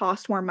clothing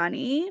cost more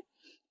money.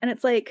 And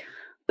it's like,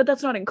 but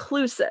that's not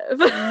inclusive.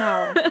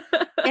 No.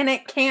 And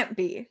it can't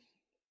be.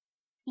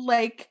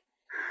 Like,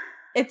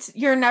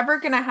 you're never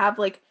going to have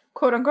like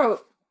quote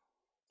unquote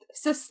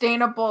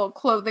sustainable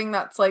clothing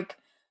that's like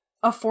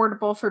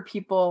affordable for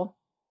people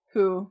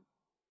who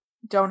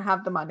don't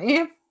have the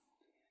money.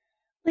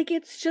 Like,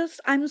 it's just,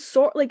 I'm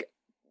so, like,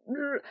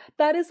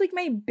 that is like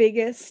my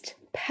biggest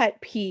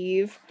pet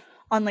peeve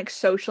on like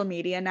social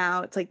media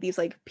now. It's like these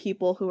like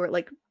people who are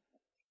like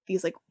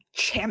these like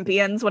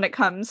champions when it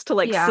comes to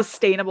like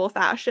sustainable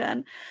fashion,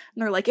 and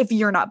they're like, if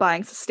you're not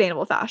buying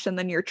sustainable fashion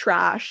then you're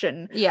trash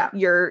and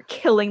you're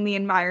killing the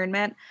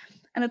environment.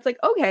 And it's like,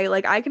 okay,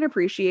 like I can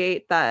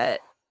appreciate that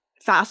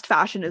fast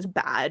fashion is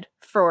bad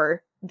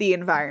for the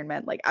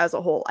environment like as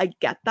a whole, I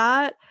get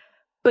that,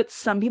 but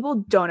some people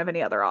don't have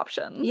any other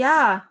options.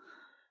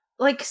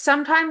 Like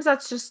sometimes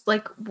that's just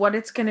like what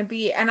it's gonna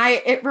be. And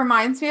it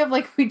reminds me of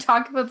like we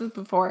talked about this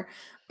before,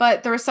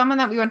 but there was someone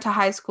that we went to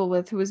high school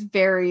with who was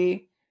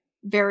very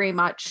very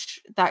much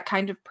that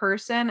kind of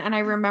person. And I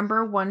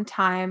remember one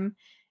time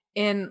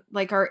in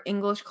like our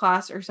English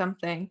class or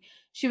something,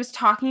 she was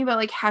talking about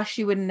like how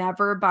she would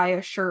never buy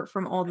a shirt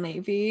from Old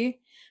Navy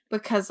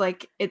because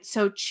like it's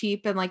so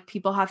cheap and like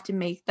people have to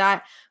make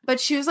that. But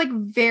she was like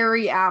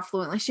very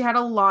affluent. Like she had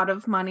a lot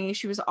of money.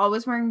 She was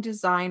always wearing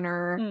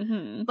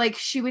designer. Like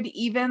she would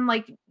even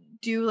like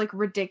do like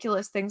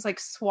ridiculous things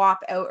like swap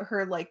out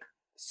her like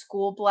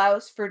school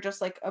blouse for just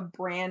like a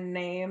brand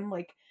name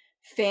like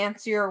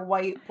fancier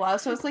white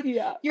blouse. So it's like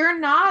you're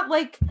not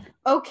like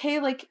okay,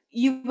 like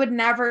you would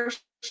never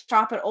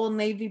shop at Old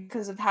Navy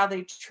because of how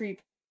they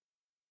treat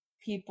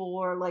people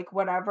or like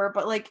whatever,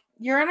 but like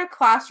you're in a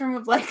classroom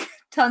of like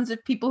tons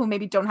of people who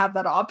maybe don't have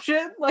that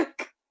option.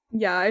 Like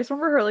I just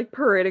remember her like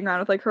parading around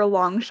with like her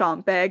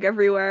Longchamp bag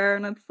everywhere,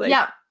 and it's like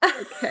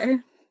okay,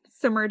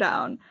 simmer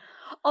down.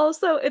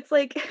 Also, it's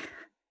like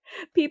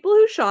people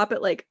who shop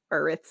at like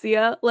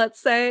Aritzia,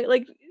 let's say,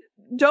 like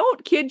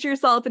don't kid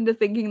yourself into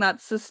thinking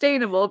that's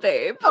sustainable,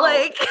 babe.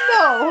 Like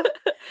no.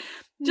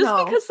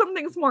 Just because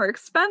something's more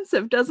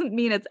expensive doesn't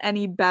mean it's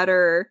any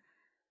better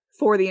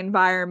for the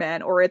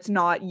environment or it's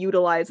not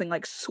utilizing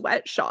like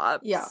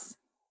sweatshops.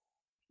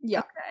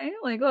 Okay,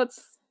 like let's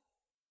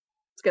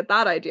get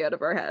that idea out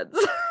of our heads.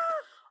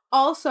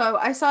 Also,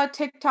 I saw a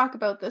TikTok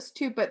about this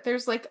too, but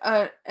there's like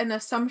an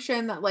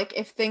assumption that like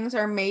if things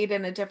are made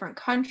in a different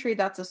country,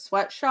 that's a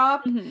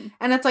sweatshop. And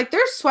it's like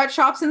there's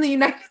sweatshops in the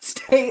United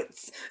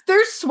States.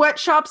 There's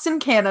sweatshops in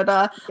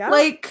Canada.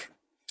 Like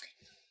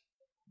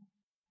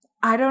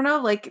I don't know,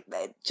 like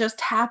it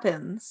just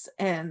happens.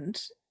 And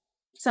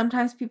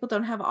sometimes people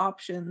don't have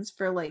options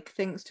for like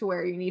things to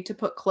wear. You need to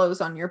put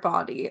clothes on your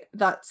body.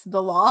 That's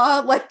the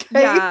law. Like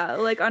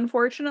like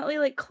unfortunately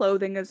like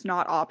clothing is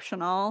not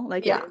optional.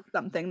 Like it is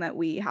something that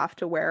we have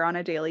to wear on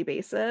a daily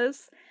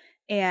basis.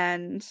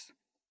 And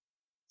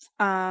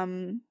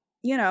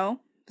you know,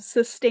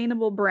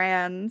 sustainable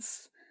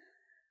brands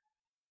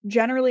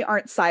generally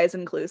aren't size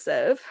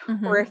inclusive,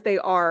 or if they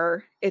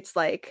are, it's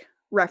like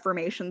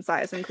Reformation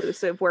size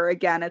inclusive, where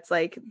again it's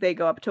like they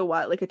go up to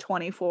what, like a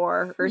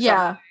 24 or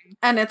something,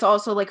 and it's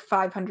also like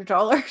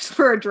 $500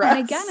 for a dress,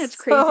 and again it's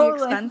crazy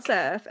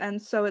expensive.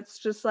 And so it's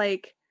just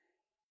like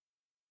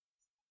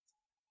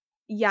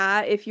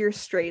if you're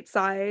straight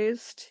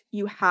sized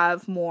you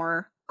have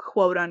more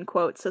quote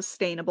unquote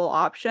sustainable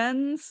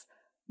options,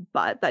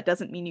 but that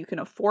doesn't mean you can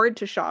afford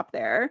to shop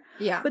there.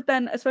 But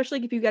then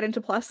especially if you get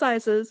into plus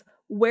sizes,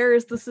 where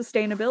is the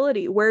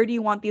sustainability? Where do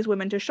you want these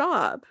women to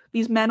shop?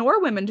 These men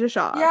or women to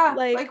shop? Yeah,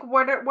 like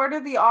what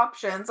are the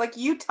options? Like,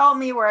 you tell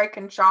me where I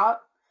can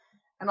shop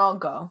and I'll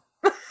go.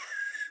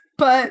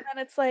 But and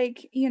it's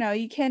like, you know,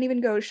 you can't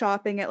even go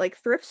shopping at like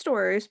thrift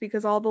stores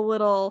because all the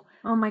little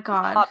oh my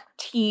god,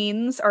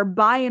 teens are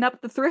buying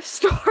up the thrift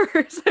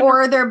stores.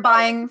 Or they're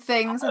buying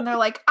things and they're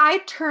like,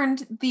 I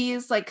turned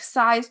these like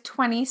size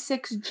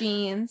 26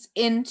 jeans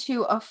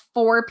into a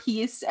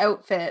 4-piece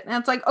outfit. And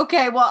it's like,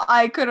 okay, well,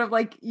 I could have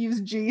like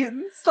used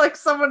jeans. Like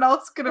someone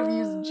else could have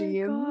used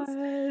jeans.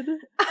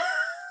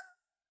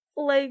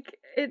 Like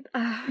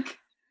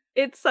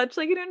it's such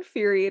like an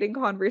infuriating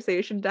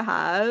conversation to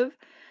have.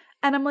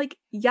 And I'm like,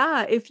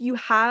 yeah, if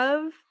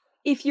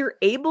you're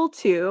able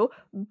to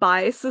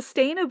buy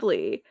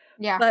sustainably.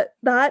 Yeah. But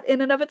that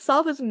in and of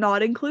itself is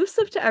not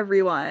inclusive to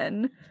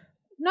everyone.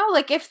 No,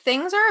 like if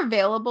things are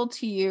available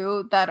to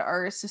you that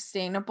are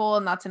sustainable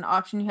and that's an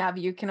option you have,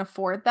 you can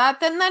afford that,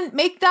 then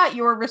make that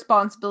your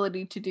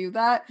responsibility to do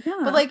that.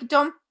 Yeah. But like,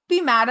 don't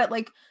be mad at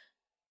like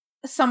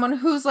someone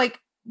who's like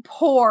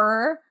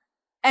poor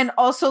and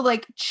also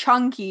like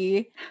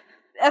chunky.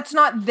 That's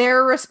not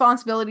their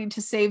responsibility to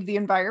save the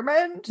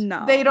environment.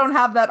 No. They don't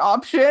have that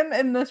option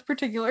in this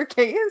particular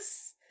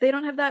case. They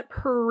don't have that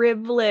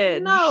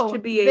privilege to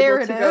be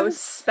able to go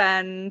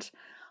spend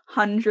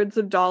hundreds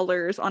of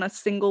dollars on a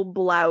single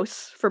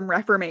blouse from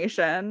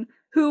Reformation,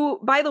 who,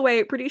 by the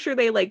way, pretty sure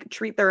they like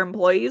treat their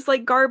employees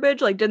like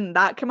garbage. Like, didn't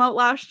that come out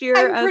last year?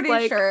 I'm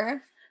pretty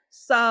sure.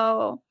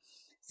 So,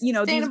 you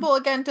know, sustainable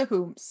again to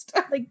whomst.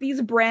 Like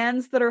these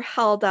brands that are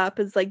held up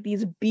as like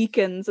these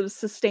beacons of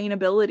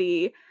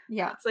sustainability.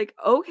 Yeah. It's like,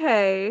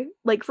 okay,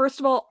 like first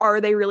of all, are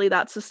they really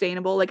that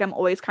sustainable? Like I'm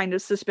always kind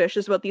of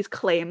suspicious about these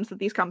claims that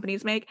these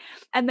companies make.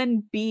 And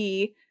then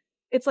B,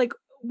 it's like,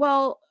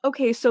 well,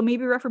 okay, so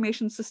maybe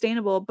Reformation's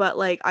sustainable, but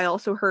like I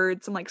also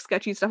heard some like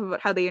sketchy stuff about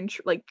how they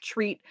like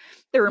treat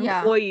their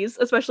employees,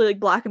 especially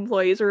like Black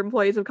employees or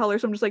employees of color.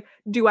 So I'm just like,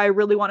 do I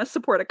really want to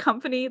support a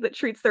company that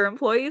treats their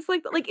employees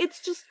like that? Like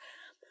it's just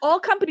all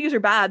companies are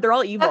bad. They're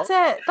all evil.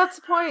 That's it. That's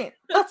the point.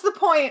 That's the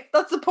point.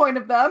 That's the point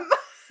of them.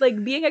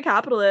 Like being a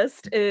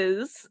capitalist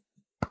is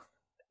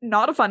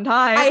not a fun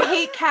time. I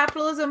hate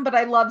capitalism, but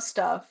I love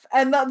stuff.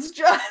 And that's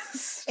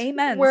just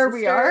amen, where sister.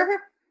 We are.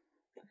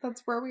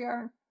 That's where we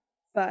are.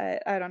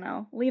 But I don't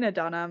know. Lena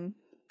Dunham,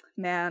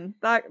 man,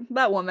 that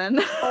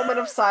woman. Moment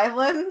of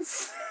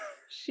silence.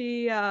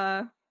 She gave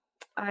us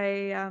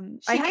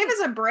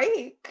a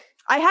break.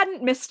 I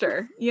hadn't missed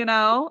her, you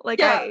know?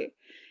 Like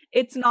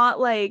it's not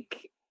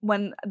like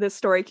when this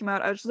story came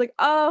out, I was just like,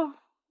 oh,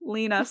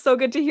 Lena, so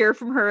good to hear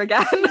from her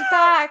again. She's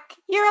back.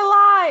 You're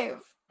alive.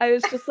 I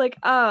was just like,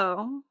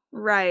 oh,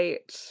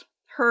 right.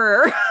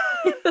 Her.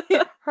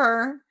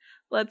 Her.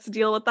 Let's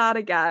deal with that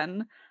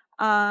again.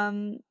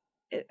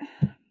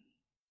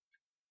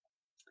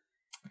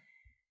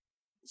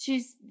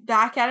 She's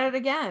back at it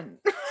again.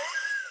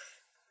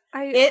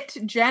 It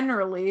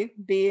generally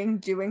being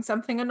doing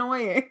something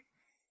annoying.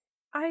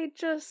 I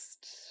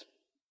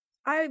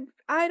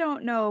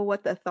don't know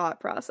what the thought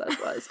process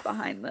was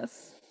behind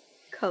this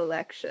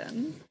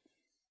collection.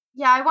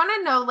 Yeah, I want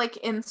to know like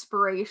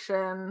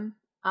inspiration.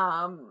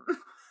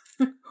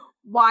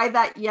 Why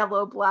that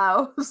yellow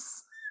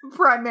blouse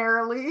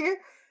primarily?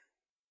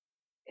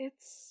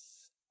 It's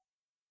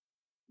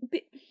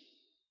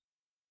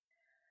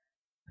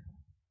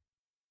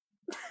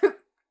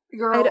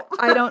Girl,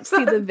 I don't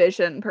see the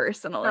vision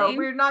personally. No,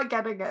 we're not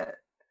getting it.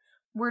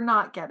 We're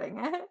not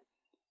getting it.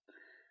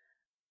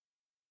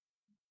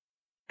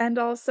 And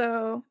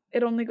also,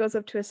 it only goes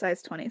up to a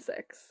size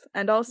 26.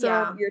 And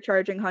also, you're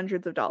charging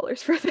hundreds of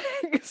dollars for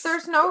things.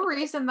 There's no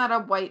reason that a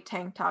white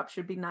tank top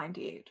should be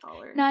 $98.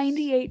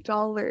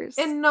 $98.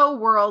 In no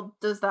world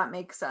does that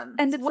make sense.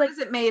 And it's what is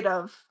it made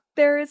of?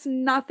 There is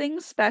nothing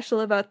special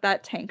about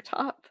that tank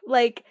top.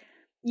 Like,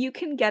 you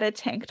can get a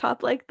tank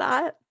top like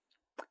that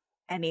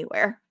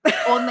anywhere.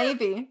 Old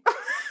Navy.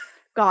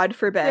 God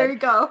forbid. There you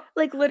go.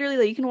 Like literally,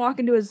 like, you can walk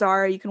into a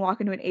Zara, you can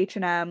walk into an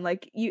H&M,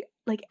 like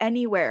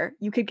anywhere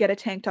you could get a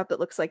tank top that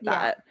looks like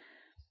that.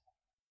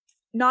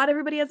 Not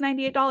everybody has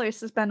 $98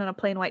 to spend on a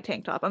plain white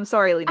tank top. I'm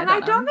sorry, Lena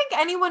Dunham. I don't think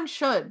anyone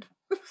should.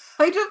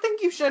 I don't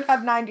think you should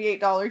have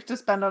 $98 to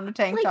spend on a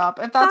tank top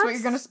if that's what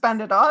you're going to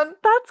spend it on.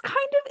 That's kind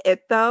of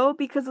it though,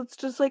 because it's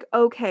just like,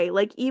 okay,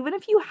 like even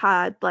if you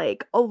had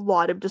like a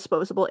lot of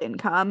disposable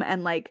income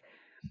and like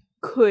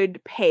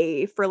could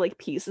pay for like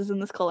pieces in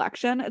this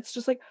collection, it's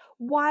just like,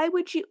 why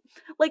would you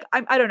like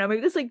I don't know,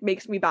 maybe this like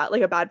makes me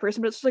a bad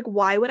person, but it's just like,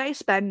 why would I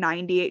spend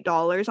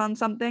 $98 on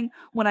something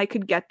when I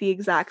could get the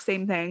exact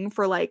same thing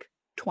for like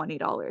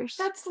 $20?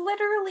 That's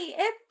literally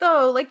it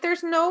though. Like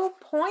there's no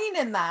point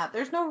in that.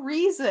 There's no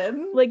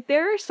reason. Like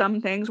there are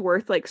some things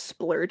worth like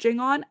splurging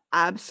on,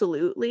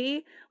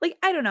 absolutely. Like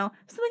I don't know,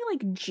 something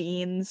like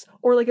jeans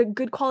or like a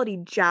good quality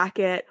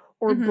jacket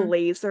or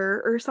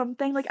blazer or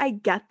something. Like I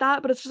get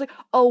that, but it's just like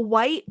a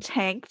white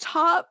tank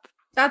top.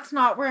 That's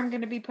not where I'm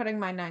going to be putting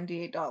my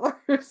 $98.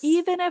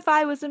 Even if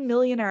I was a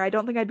millionaire, I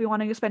don't think I'd be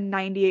wanting to spend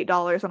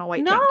 $98 on a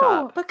white tank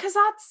top. No, because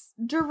that's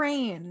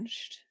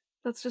deranged.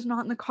 That's just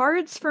not in the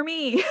cards for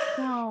me.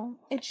 No,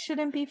 it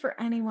shouldn't be for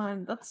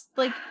anyone. That's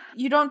like,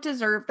 you don't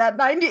deserve that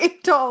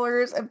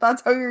 $98 if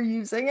that's how you're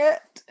using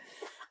it.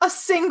 A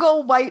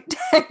single white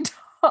tank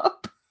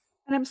top.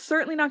 And I'm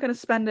certainly not going to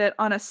spend it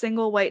on a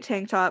single white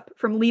tank top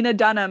from Lena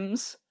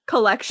Dunham's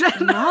collection.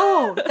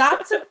 No,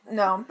 that's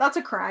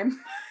a crime.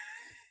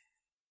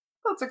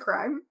 That's a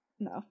crime.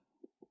 No.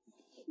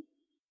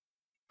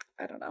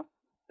 I don't know.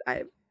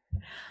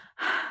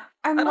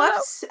 I'm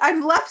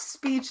left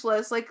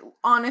speechless, like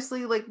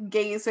honestly, like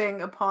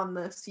gazing upon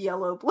this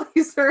yellow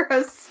blazer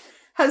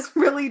has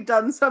really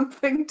done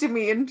something to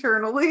me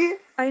internally.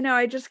 I know,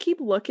 I just keep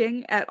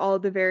looking at all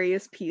the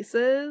various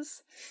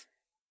pieces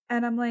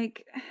and I'm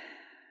like,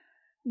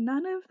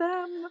 none of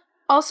them.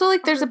 Also,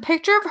 like there's a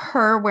picture of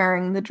her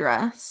wearing the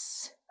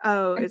dress.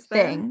 Oh, is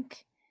there?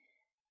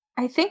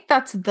 I think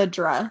that's the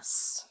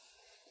dress.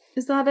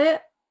 Is that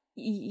it?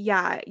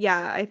 Yeah,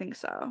 I think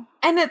so.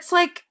 And it's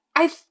like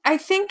I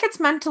think it's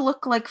meant to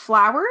look like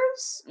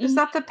flowers. Is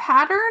that the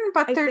pattern?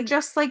 But they're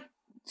just like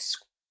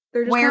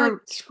square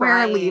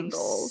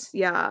leaves.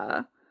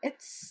 Yeah.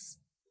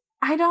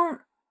 I don't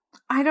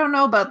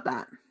know about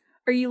that.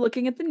 Are you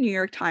looking at the New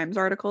York Times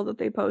article that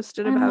they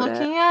posted about it? I'm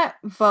looking at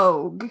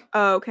Vogue.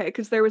 Oh, okay,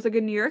 because there was like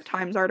a New York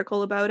Times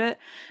article about it,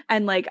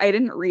 and like I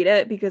didn't read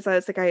it because I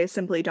was like, I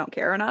simply don't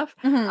care enough.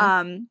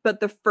 Mm-hmm.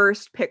 But the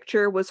first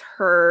picture was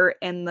her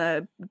in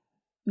the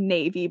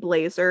navy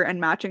blazer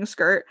and matching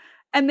skirt,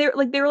 and they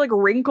were like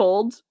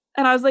wrinkled,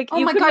 and I was like,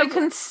 oh my god, you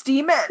couldn't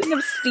steam it. You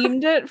have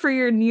steamed it for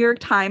your New York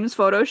Times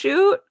photo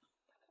shoot.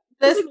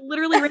 This is like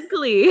literally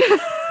wrinkly.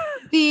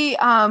 The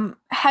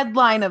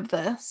headline of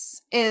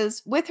this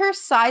is, with her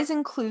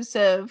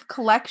size-inclusive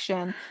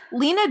collection,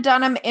 Lena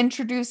Dunham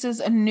introduces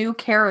a new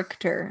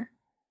character.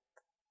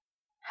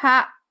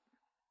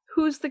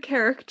 Who's the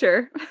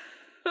character?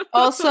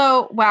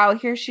 Also, wow,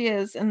 here she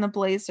is in the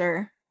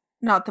blazer.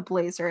 Not the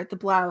blazer, the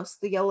blouse,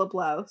 the yellow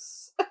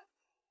blouse.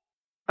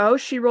 Oh,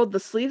 she rolled the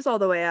sleeves all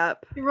the way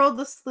up. She rolled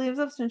the sleeves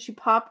up and she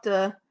popped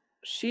a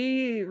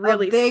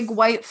big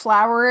white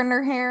flower in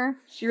her hair.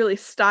 She really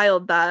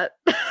styled that.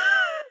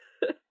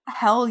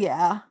 Hell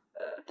yeah.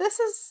 This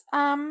is,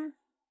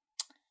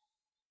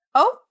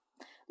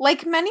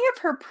 like many of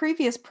her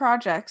previous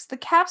projects, the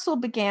capsule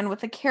began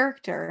with a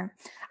character.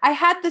 I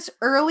had this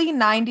early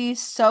 90s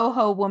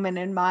Soho woman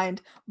in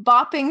mind,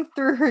 bopping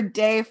through her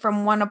day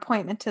from one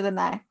appointment to the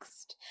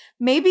next.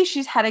 Maybe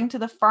she's heading to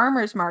the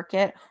farmer's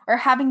market or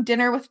having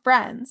dinner with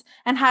friends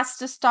and has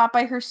to stop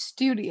by her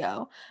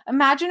studio.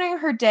 Imagining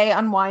her day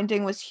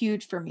unwinding was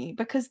huge for me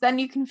because then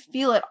you can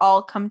feel it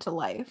all come to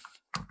life.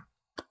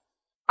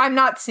 I'm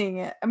not seeing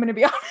it. I'm going to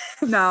be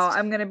honest. No,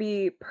 I'm going to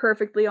be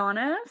perfectly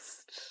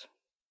honest.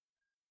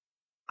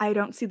 I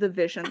don't see the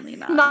vision,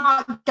 Lena.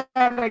 Not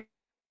getting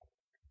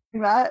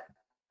that.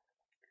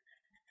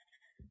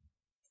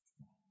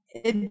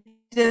 It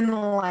didn't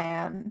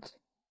land.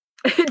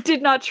 It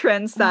did not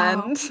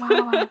transcend.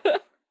 Wow.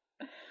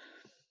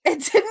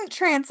 It didn't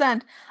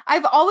transcend.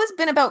 I've always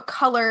been about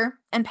color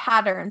and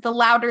pattern. The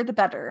louder, the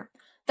better.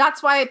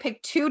 That's why I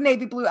picked 2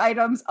 navy blue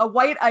items, a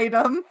white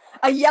item,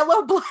 a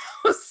yellow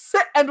blouse,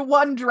 and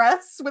one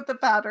dress with the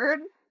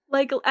pattern.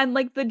 Like, and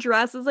like the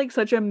dress is like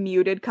such a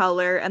muted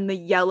color, and the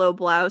yellow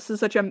blouse is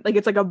such a, like,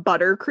 it's like a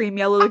buttercream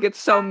yellow, like it's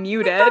so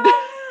muted.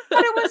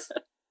 But it was,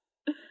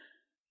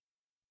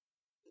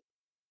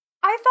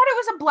 I thought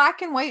it was a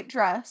black and white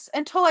dress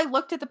until I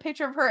looked at the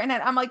picture of her and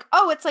I'm like,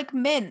 oh, it's like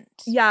mint.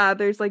 Yeah,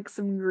 there's like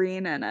some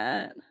green in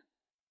it.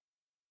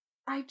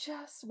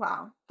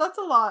 Wow, that's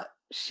a lot.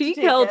 She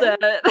killed it.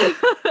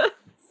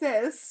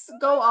 Sis,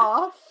 go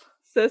off.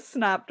 Sis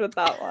snapped with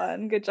that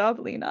one. Good job,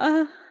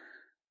 Lena.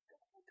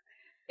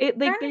 They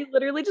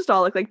literally just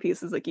all look like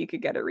pieces like you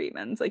could get at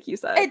Reitman's, like you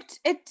said.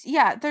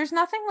 Yeah, there's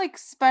nothing like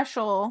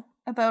special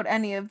about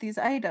any of these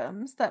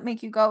items that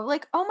make you go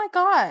like, oh my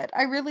god,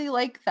 I really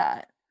like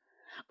that.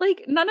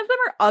 Like, none of them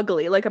are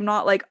ugly. Like, I'm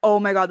not like,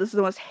 oh my god, this is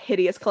the most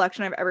hideous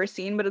collection I've ever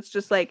seen, but it's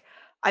just like,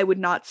 I would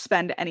not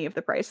spend any of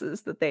the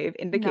prices that they've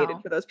indicated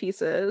for those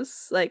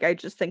pieces. Like, I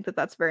just think that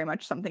that's very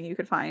much something you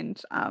could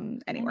find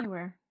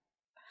anywhere.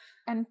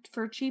 And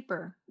for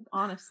cheaper,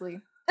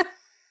 honestly.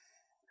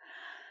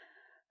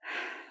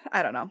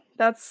 I don't know.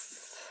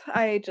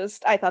 I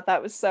thought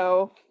that was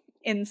so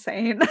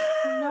insane.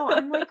 No,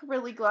 I'm like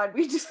really glad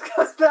we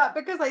discussed that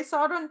because I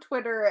saw it on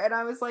Twitter and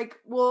I was like,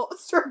 we'll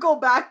circle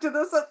back to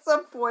this at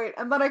some point,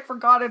 and then I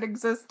forgot it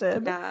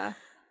existed. Yeah.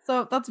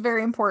 So that's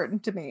very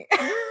important to me.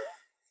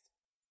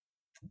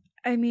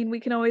 I mean, we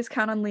can always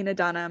count on Lena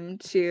Dunham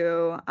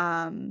to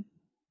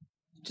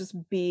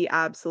just be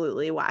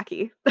absolutely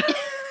wacky.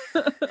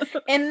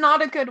 In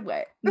not a good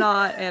way.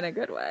 Not in a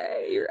good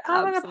way. You're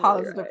not absolutely in a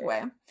positive right.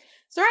 way.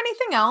 Is there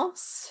anything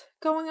else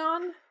going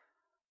on?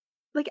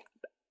 Like,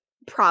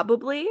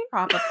 probably.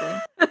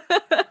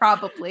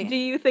 Probably. Do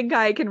you think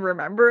I can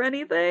remember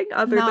anything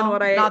other than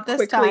what I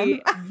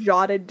quickly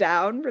jotted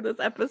down for this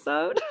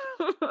episode?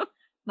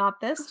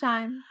 Not this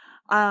time.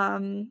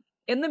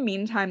 In the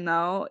meantime,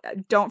 though,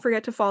 don't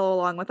forget to follow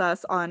along with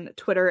us on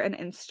Twitter and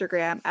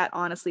Instagram at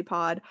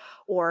honestlypod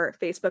or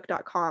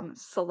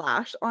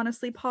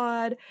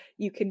facebook.com/honestlypod.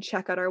 You can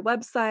check out our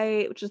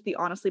website, which is the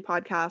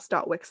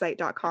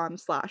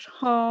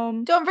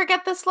honestlypodcast.wixsite.com/home. Don't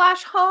forget the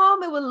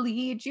 /home. It will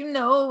lead you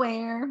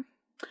nowhere.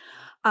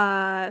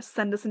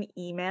 Send us an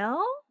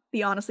email,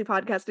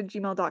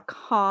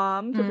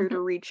 thehonestlypodcast@gmail.com. Feel free to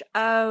reach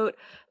out.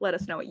 Let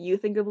us know what you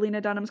think of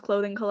Lena Dunham's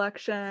clothing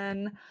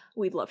collection.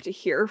 We'd love to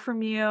hear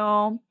from you. We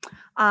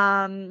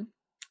also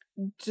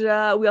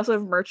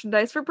have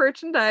merchandise for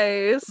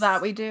merchandise.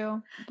 That we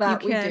do. You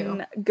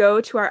can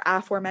go to our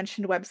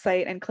aforementioned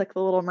website and click the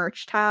little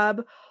merch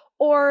tab,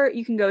 or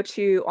you can go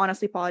to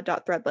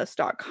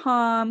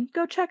honestlypod.threadless.com.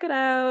 Go check it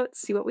out.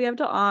 See what we have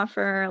to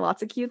offer.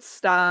 Lots of cute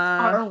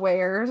stuff. Our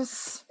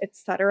wares.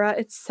 Etc.,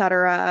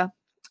 etc.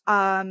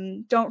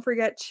 Don't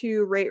forget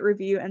to rate,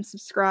 review, and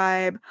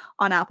subscribe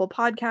on Apple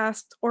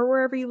Podcasts or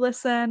wherever you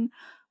listen.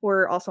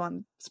 We're also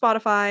on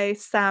Spotify,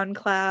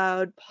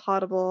 SoundCloud,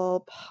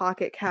 Potable,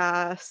 Pocket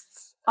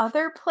Casts.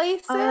 Other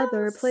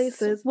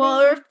places.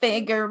 We're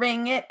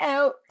figuring it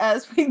out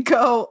as we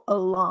go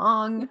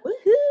along.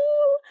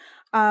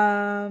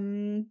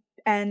 Woohoo!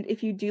 And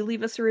if you do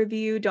leave us a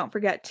review, don't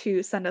forget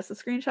to send us a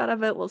screenshot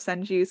of it. We'll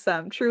send you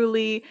some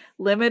truly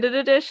limited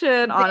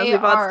edition Honestly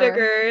Pod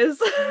stickers.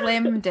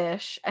 Lim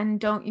dish, and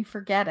don't you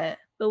forget it.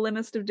 The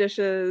limmest of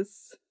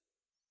dishes.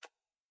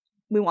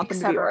 We want them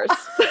to be yours.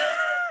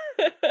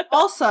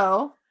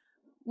 Also,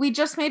 we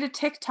just made a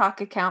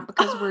TikTok account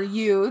because we're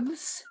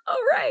youths. All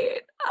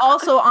right.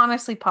 Also,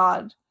 Honestly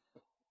Pod.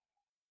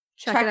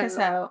 Check us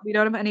out. We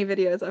don't have any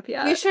videos up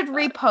yet. We should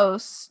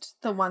repost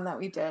the one that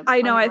we did.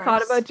 I know. I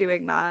thought about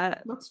doing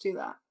that. Let's do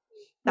that.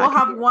 We'll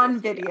have one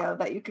video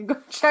that you can go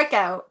check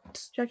out.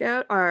 Check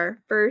out our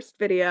first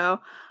video.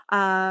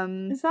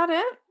 Is that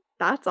it?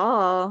 That's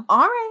all.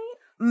 All right.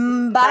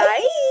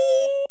 Bye.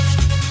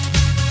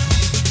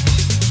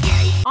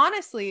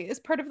 Honestly is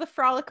part of the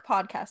Frolic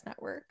Podcast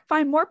Network.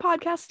 Find more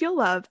podcasts you'll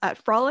love at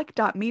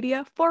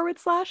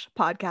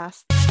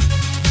frolic.media/podcast.